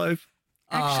all his life.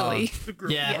 actually,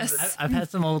 Yeah, Yes. I've had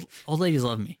some old ladies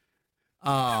love me.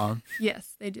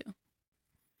 yes, they do.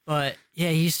 But yeah,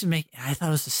 he used to make. I thought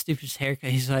it was the stupidest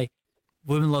haircut. He's like,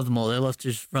 women love the mullet. They love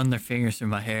to just run their fingers through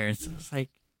my hair, and so it's like,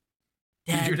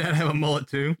 Did your Dad, dad have a mullet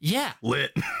too? yeah.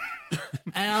 Lit.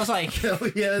 And I was like, Hell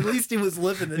yeah, at least he was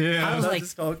living it. Yeah. I I was was like-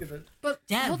 just talking it. But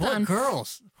Dad, hold what on.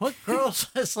 girls? What girls?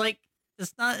 It's like,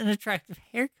 it's not an attractive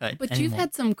haircut. But you've anymore.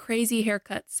 had some crazy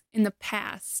haircuts in the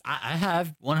past, I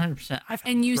have 100%. I've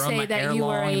and you grown say my that hair you were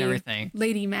long and a everything.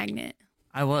 lady magnet.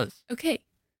 I was, Okay,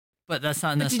 but that's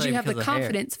not but did necessarily you have the because of hair.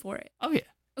 confidence for it? Oh yeah,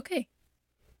 Okay,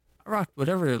 I rocked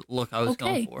whatever look I was okay,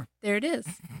 going for. there it is.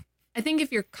 I think if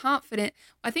you're confident,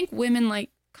 I think women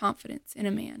like confidence in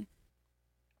a man.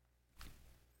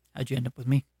 How'd you end up with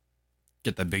me?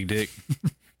 Get that big dick.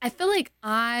 I feel like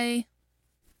I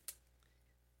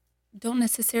don't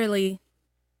necessarily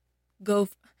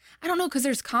I don't know, because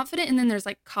there's confident and then there's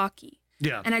like cocky.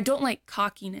 Yeah. And I don't like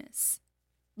cockiness.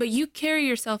 But you carry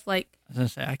yourself like I was gonna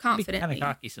say I can be kind confidently. of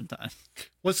cocky sometimes.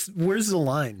 Where's the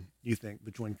line, you think,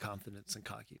 between confidence and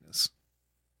cockiness?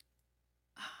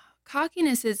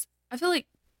 Cockiness is, I feel like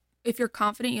if you're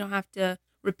confident, you don't have to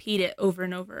repeat it over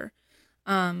and over.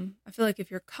 I feel like if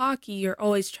you're cocky, you're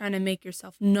always trying to make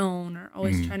yourself known or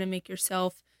always trying to make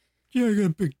yourself Yeah, I got a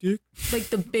big dick. like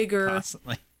the bigger,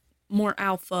 Constantly. more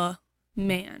alpha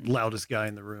man. Loudest guy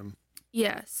in the room.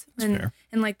 Yes. fair.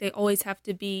 And like they always have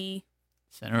to be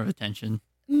Center of attention.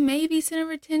 maybe center of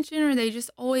attention, or they just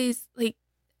always like,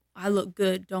 I look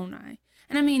good, don't I?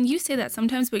 And I mean, you say that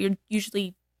sometimes, but you're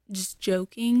usually just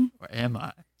joking. Or am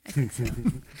I? I don't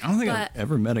think I've But-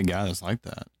 ever met a guy that's like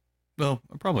that. Well,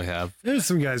 I probably have. There's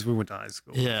some guys we went to high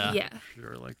school with Yeah. Yeah.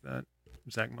 sure like that.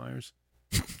 Zach Myers.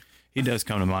 He does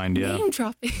come to mind, yeah. Name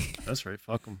dropping. That's right.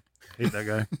 Fuck him. Hate that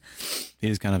guy. He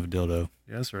is kind of a dildo.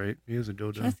 Yeah, that's right. He is a I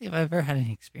don't dojo. think I've ever had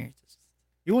any experiences.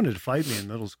 He wanted to fight me in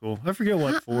middle school. I forget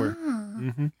what for.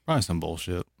 Uh-uh. Probably some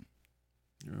bullshit.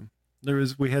 Yeah.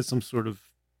 We had some sort of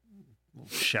little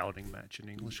shouting match in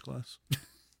English class.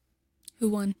 Who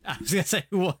won? I was gonna say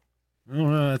who won? I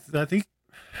don't know. I think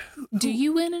Do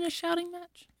you win in a shouting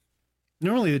match?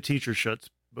 normally the teacher shuts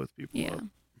both people Yeah. up.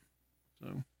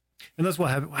 So, and that's what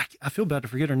happened. I feel bad to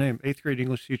forget her name. 8th grade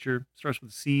English teacher, starts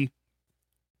with a C.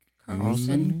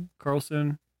 Carlson.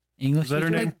 Carlson. English Is that her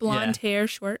teacher? name? Like blonde hair,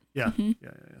 short. Yeah. Mhm. Yeah.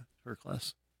 Her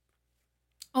class.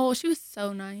 Oh, she was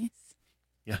so nice.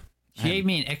 She gave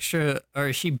me an extra,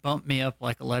 or she bumped me up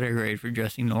like a letter grade for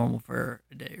dressing normal for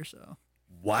a day or so.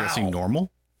 Wow. Dressing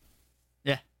normal?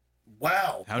 Yeah.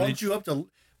 Wow. How Bumped did- you up to?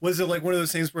 Was it like one of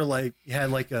those things where like you had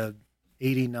like a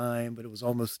 89, but it was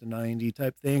almost a 90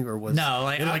 type thing, or was No,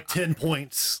 like, it like 10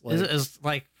 points? Like, It was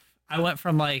like I went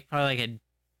from like probably like a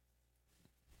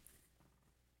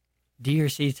D or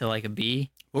C to like a B.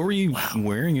 What were you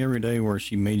wearing every day where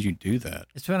she made you do that?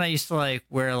 It's when I used to like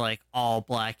wear like all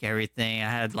black everything. I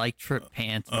had like trip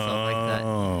pants and stuff like that.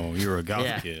 Oh, you were a goth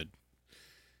Yeah. kid.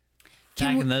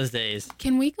 Back in those days.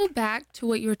 Can we go back to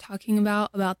what you were talking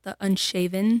about the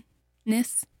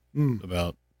unshavenness?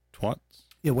 About twats?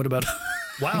 yeah. What about?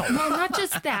 Wow. Well, not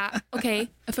just that. Okay,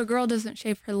 if a girl doesn't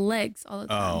shave her legs all the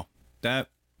time. Oh, that,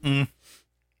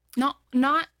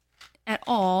 Not at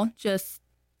all, just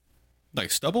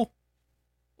like stubble?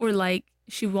 or like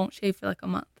she won't shave for like a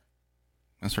month.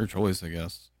 That's her choice, I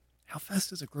guess. How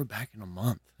fast does it grow back in a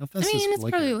month? How I fast mean, does it's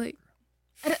probably like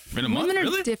In a month, women are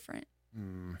really? different.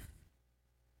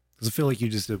 Because I feel like you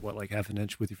just did what, like half an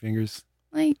inch with your fingers?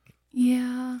 Like,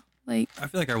 yeah, like I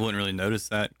feel like I wouldn't really notice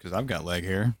that because I've got leg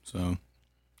hair. So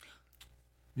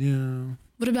Yeah.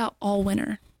 what about all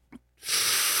winter?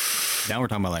 now we're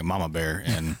talking about like Mama Bear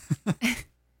and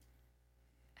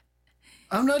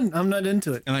I'm not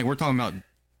into it. and like we're talking about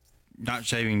not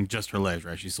shaving just her legs,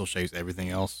 right? She still shaves everything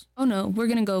else. Oh no, we're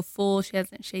gonna go full. She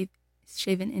hasn't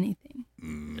shaven anything.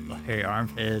 Hairy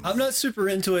armpits. I'm not super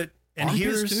into it, and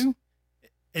Armpits too?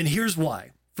 here's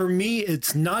why. For me,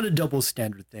 it's not a double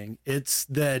standard thing. It's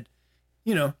that,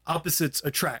 opposites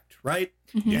attract, right?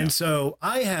 And so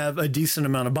I have a decent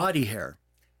amount of body hair.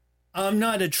 I'm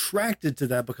not attracted to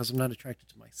that because I'm not attracted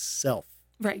to myself.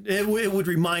 Right. It would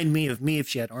remind me of me if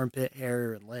she had armpit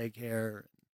hair and leg hair.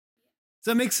 Does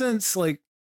that make sense? Like,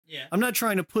 Yeah. I'm not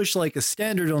trying to push like a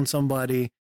standard on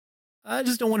somebody. I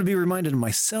just don't want to be reminded of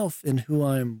myself and who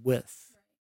I'm with.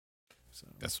 So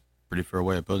That's a pretty fair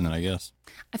way of putting it, I guess.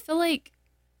 I feel like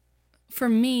for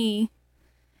me,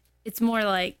 it's more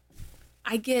like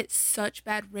I get such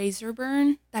bad razor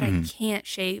burn that I can't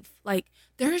shave. Like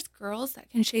there's girls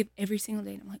that can shave every single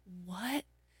day, and I'm like, what?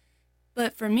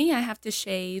 But for me, I have to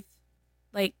shave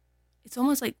like it's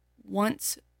almost like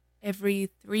once every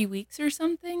 3 weeks or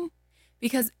something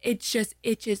because it just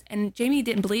itches. And Jamie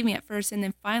didn't believe me at first, and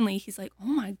then finally he's like, oh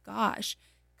my gosh,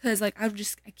 because like I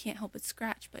can't help but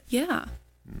scratch. But yeah,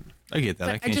 I get that.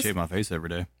 But I can't just- shave my face every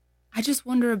day. I just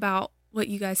wonder about what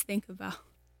you guys think about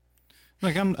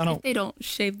Like I if don't they don't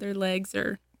shave their legs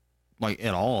or like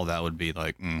at all. That would be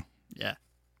like, Yeah.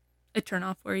 a turn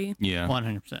off for you. yeah.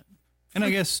 100%. And I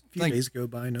guess a few like days go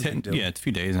by, no big deal. yeah, it's a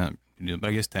few days. But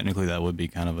I guess technically that would be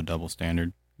kind of a double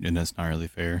standard, and that's not really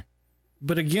fair.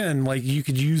 But again, like you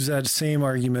could use that same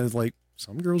argument of like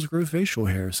some girls grow facial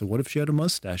hair. So what if she had a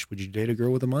mustache? Would you date a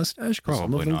girl with a mustache? 'Cause some of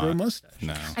Probably them not. grow mustache.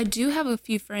 No. I do have a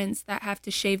few friends that have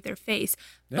to shave their face,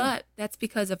 but that's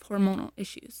because of hormonal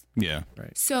issues. Yeah.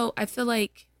 So I feel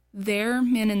like their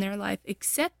men in their life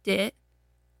accept it.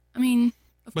 I mean,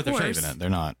 of But course. they're shaving it. They're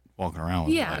not walking around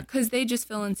with Yeah, it. because they just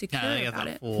feel insecure No, they got about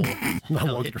that it. full.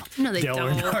 Not walking around No, they Dale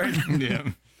don't. Earnhardt.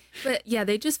 Yeah. But yeah,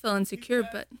 they just feel insecure.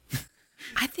 But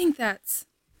I think that's.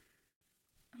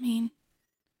 I mean,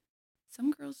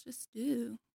 some girls just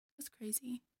do. That's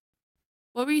crazy.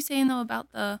 What were you saying though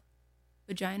about the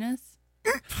vaginas?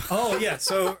 Oh yeah.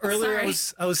 So earlier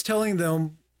I was telling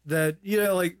them that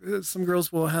like some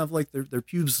girls will have like their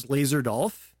pubes lasered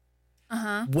off.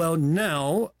 Well,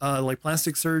 now like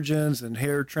plastic surgeons and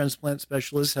hair transplant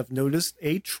specialists have noticed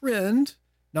a trend.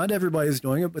 Not everybody's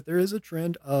doing it, but there is a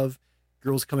trend of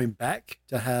girls coming back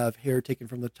to have hair taken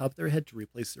from the top of their head to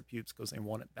replace their pubes because they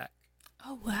want it back.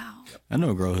 Oh wow. I know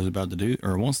a girl who's about to do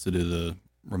or wants to do the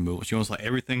removal. She wants like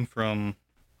everything from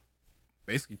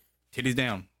basically titties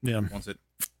down. Yeah. Wants it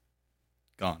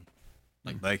gone.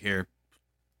 Like leg hair,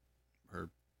 her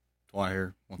twat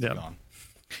hair, wants it gone.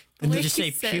 And way they just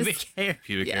she say says- pubic hair.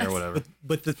 Pubic hair, whatever.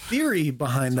 But the theory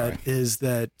behind that is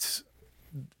that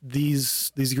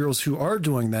these girls who are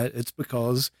doing that, it's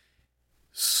because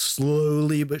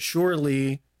slowly but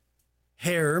surely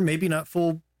hair, maybe not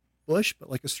full bush, but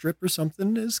like a strip or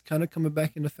something, is kind of coming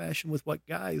back into fashion with what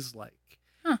guys like.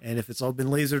 And if it's all been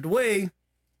lasered away,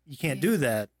 you can't do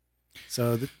that.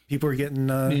 So people are getting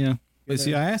Yeah. But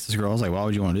see, I asked this girl, I was like, why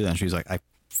would you want to do that? And she's like, I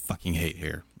fucking hate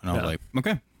hair. And I was like,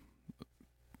 okay,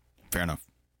 fair enough.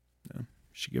 Yeah.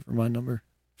 Should give her my number.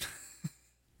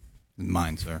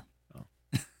 Mine, sir.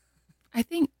 I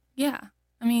think yeah.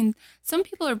 I mean, some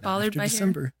people are bothered After by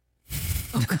December. hair.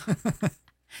 Oh god.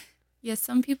 Yeah,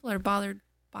 some people are bothered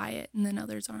by it, and then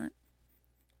others aren't.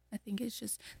 I think it's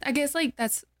just. I guess like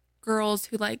that's girls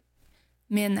who like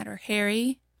men that are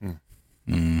hairy.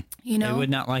 You know, They would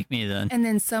not like me then. and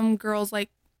then some girls like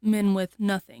men with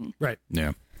nothing. Right.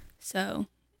 Yeah. So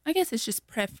I guess it's just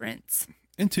preference.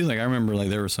 And too, like I remember, like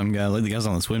there were some guys, like the guys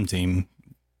on the swim team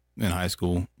in high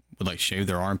school, would like shave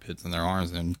their armpits and their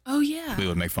arms, and Oh yeah, we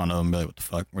would make fun of them, and be like, "What the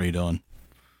fuck? What are you doing?"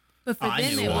 but for I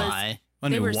them knew it was. why. I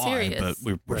They knew were why, serious. but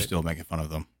we're Right. still making fun of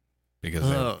them because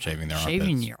they're Ugh, shaving their shaving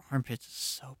armpits. your armpits is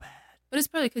so bad. But it's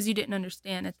probably because you didn't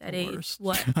understand at that The age. worst.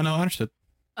 What? I know, I understood.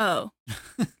 Oh,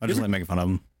 I just like making fun of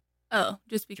them. oh,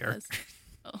 just because.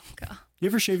 Oh god. You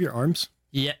ever shave your arms?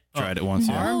 Yeah. Tried it once.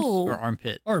 Yeah. Arms No. or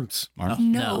armpit? Arms. Arms?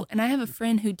 No. No. And I have a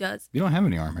friend who does. You don't have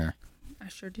any arm hair. I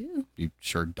sure do. You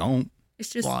sure don't. It's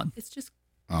just Blonde. It's just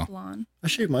Oh. blonde. I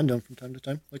shave mine down from time to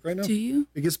time. Like right now. Do you?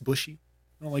 It gets bushy.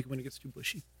 I don't like it when it gets too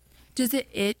bushy. Does it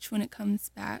itch when it comes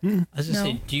back? I was gonna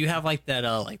No. say, do you have like that,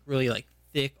 like really like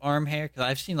thick arm hair? Because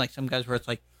I've seen like some guys where it's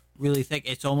like really thick.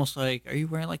 It's almost like, are you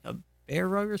wearing like a bear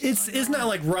rug or something? It's not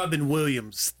like Robin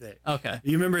Williams thick. Okay.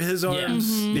 You remember his arms?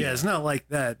 Mhm. Yeah, it's not like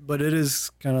that, but it is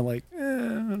kind of like, I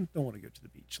don't want to go to the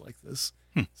beach like this.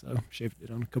 So shaved it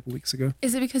on a couple weeks ago.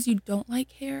 Is it because you don't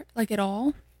like hair, like at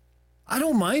all, I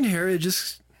don't mind hair. It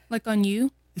just, like on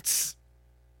you?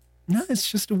 it's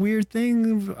just a weird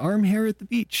thing of arm hair at the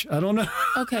beach. I don't know.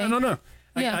 Okay. I don't know.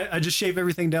 Yeah. I just shave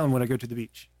everything down when I go to the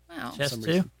beach. Wow. Chest some too?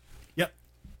 reason. Yep.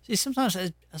 See, sometimes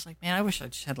I was like, man, I wish I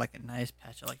just had like a nice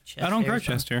patch of like chest I don't hair grow or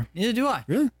something. chest hair. Neither do I.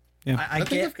 Really? Yeah. I think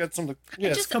get I've got some. I Yeah,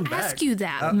 it's just come ask back. you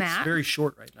that, It's Matt. very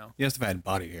short right now. Yes, if I had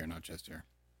body hair, not chest hair.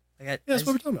 I got, Yeah, that's I what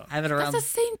we're just talking about. have it That's around, the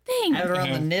same thing. I have it around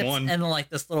the Mhm. nips One. and then like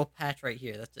this little patch right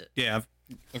here. That's it. Yeah,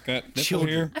 I've got nipple Children.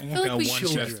 here. I and feel I've like got we one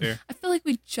children. chest hair. I feel like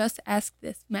we just asked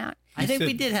this, Matt. I think we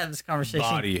said did have this conversation.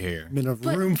 Body hair. I'm in a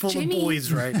But room full Jamie of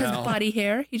boys right has now. body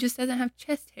hair. He just doesn't have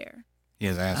chest hair. He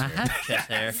has ass I hair. have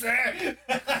chest hair.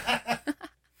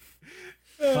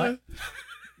 You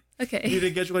Okay.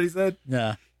 didn't catch what he said?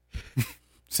 No,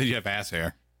 Said you have ass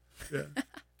hair. Yeah.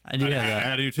 I do have that.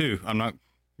 I do too. I'm not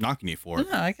knocking you for it.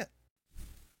 No, I got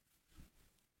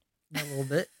a little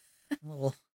bit. A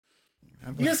little.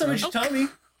 You got something you should tell me.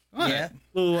 Yeah.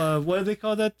 Little, what do they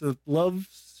call that? The love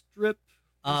strip?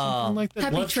 Or something like that?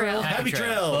 Happy Love Trail. Happy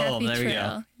Trail. Boom, Happy there we go.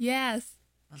 Trail. Yes.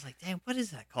 I was like, damn, what is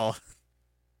that called?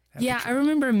 Happy Yeah, I Trail.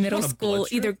 remember in middle Not a school, blood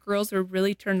strip. either girls were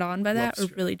really turned on by that Love or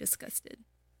strip. really disgusted.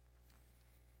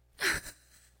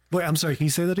 Wait, I'm sorry. Can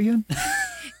you say that again?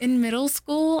 In middle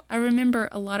school, I remember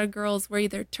a lot of girls were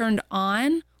either turned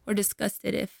on or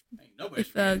disgusted if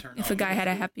a guy had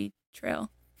a happy trail.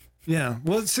 Yeah.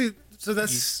 Well, see, so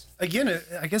that's again.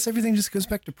 I guess everything just goes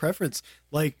back to preference.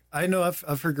 Like I know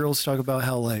I've heard girls talk about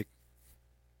how like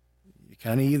you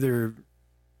kind of either,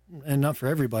 and not for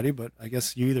everybody, but I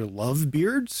guess you either love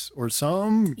beards or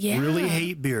some Yeah. really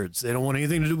hate beards. They don't want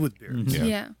anything to do with beards. Yeah.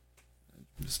 Yeah.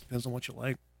 It just depends on what you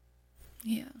like.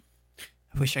 Yeah.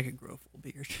 I wish I could grow a full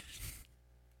beard.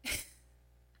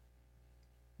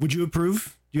 Would you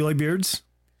approve? Do you like beards?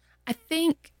 I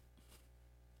think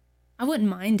I wouldn't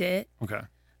mind it. Okay.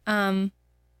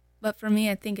 But for me,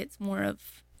 I think it's more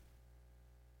of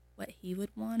what he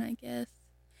would want, I guess.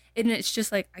 And it's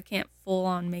just like I can't full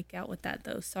on make out with that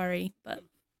though. Sorry, but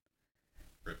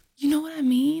you know what I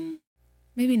mean?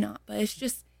 maybe not, but it's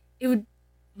just, it would,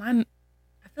 I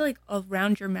feel like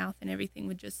around your mouth and everything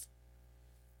would just.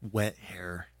 Wet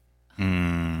hair. But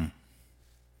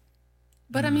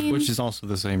I mean. Which is also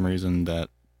the same reason that,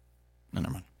 no,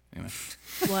 never mind. Anyway.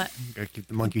 What? Gotta keep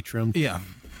the monkey trimmed. Yeah.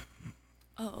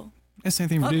 Oh. It's the same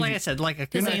thing for Well, dudes. like I said, like a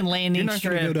You're clean not landing going to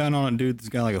go strip. down on a dude that's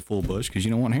got like a full bush because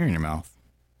you don't want hair in your mouth.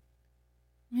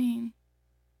 I mean.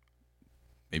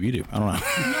 Maybe you do. I don't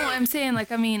know. No, I'm saying,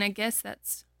 like, I mean, I guess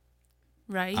that's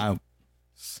right.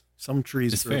 Some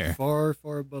trees It's grow fair. far,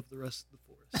 far above the rest of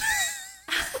the forest.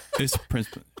 It's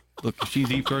principle. Look, if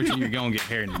she's approaching, you're going to get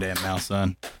hair in your damn mouth,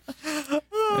 son.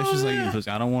 It's just like,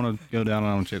 I don't want to go down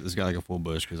and shape this guy like a full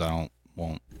bush because I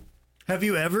won't. Have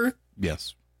you ever?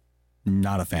 Yes.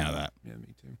 Not a fan of that. Yeah,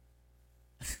 me too.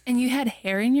 And you had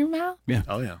hair in your mouth? Yeah.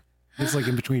 Oh, yeah. It's like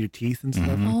in between your teeth and stuff.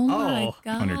 Oh my Oh,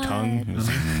 god. On your tongue. It was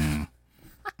like,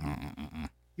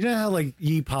 You know how like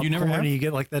you eat popcorn never have? and you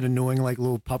get like that annoying like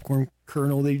little popcorn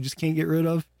kernel that you just can't get rid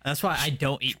of? That's why I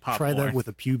don't eat popcorn. Try that with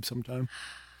a pube sometime.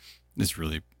 it's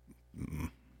really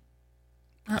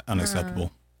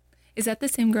unacceptable. Is that the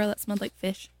same girl that smelled like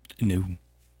fish? No.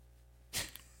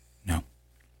 No.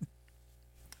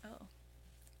 Oh.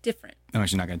 Different. I'm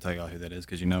actually not going to tell y'all who that is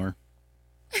because you know her.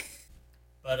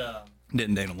 But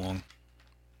Didn't date him long.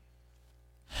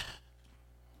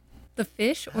 The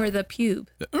fish or the pube?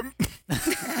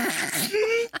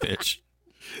 Bitch.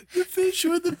 The fish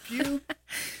or the pube?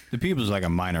 The pube was like a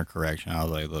minor correction. I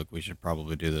was like, look, we should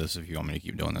probably do this if you want me to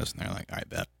keep doing this. And they're like, all right,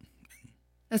 bet.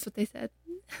 That's what they said.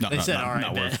 No, They said, all right,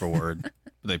 not word bet. for word.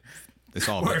 They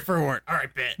saw word it. for word. All right,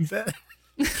 bet.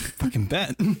 Fucking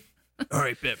bet. All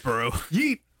right, bet, bro.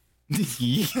 Yeet.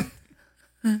 Yeet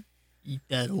Eat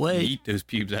that away. those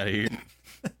pubes out of here.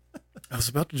 I was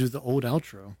about to do the old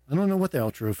outro. I don't know what the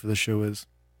outro for the show is.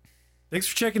 Thanks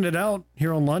for checking it out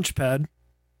here on Launchpad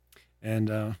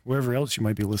and wherever else you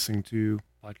might be listening to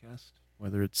podcasts,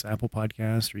 whether it's Apple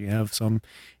Podcasts or you have some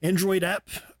Android app.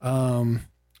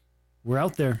 We're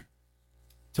out there.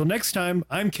 Till next time,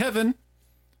 I'm Kevin.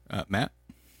 Matt.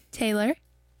 Taylor.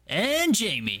 And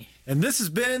Jamie. And this has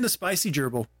been the Spicy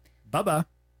Gerbil. Bye-bye.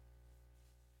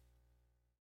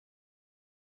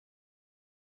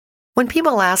 When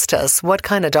people asked us what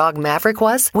kind of dog Maverick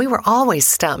was, we were always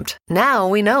stumped. Now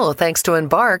we know thanks to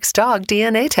Embark's dog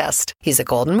DNA test. He's a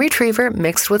golden retriever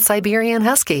mixed with Siberian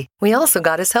Husky. We also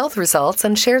got his health results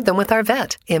and shared them with our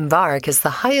vet. Embark is the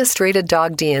highest-rated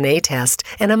dog DNA test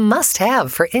and a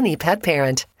must-have for any pet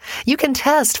parent. You can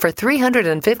test for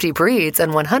 350 breeds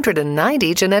and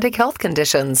 190 genetic health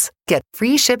conditions. Get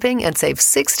free shipping and save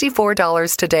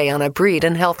 $64 today on a breed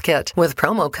and health kit with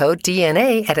promo code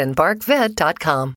DNA at embarkvet.com.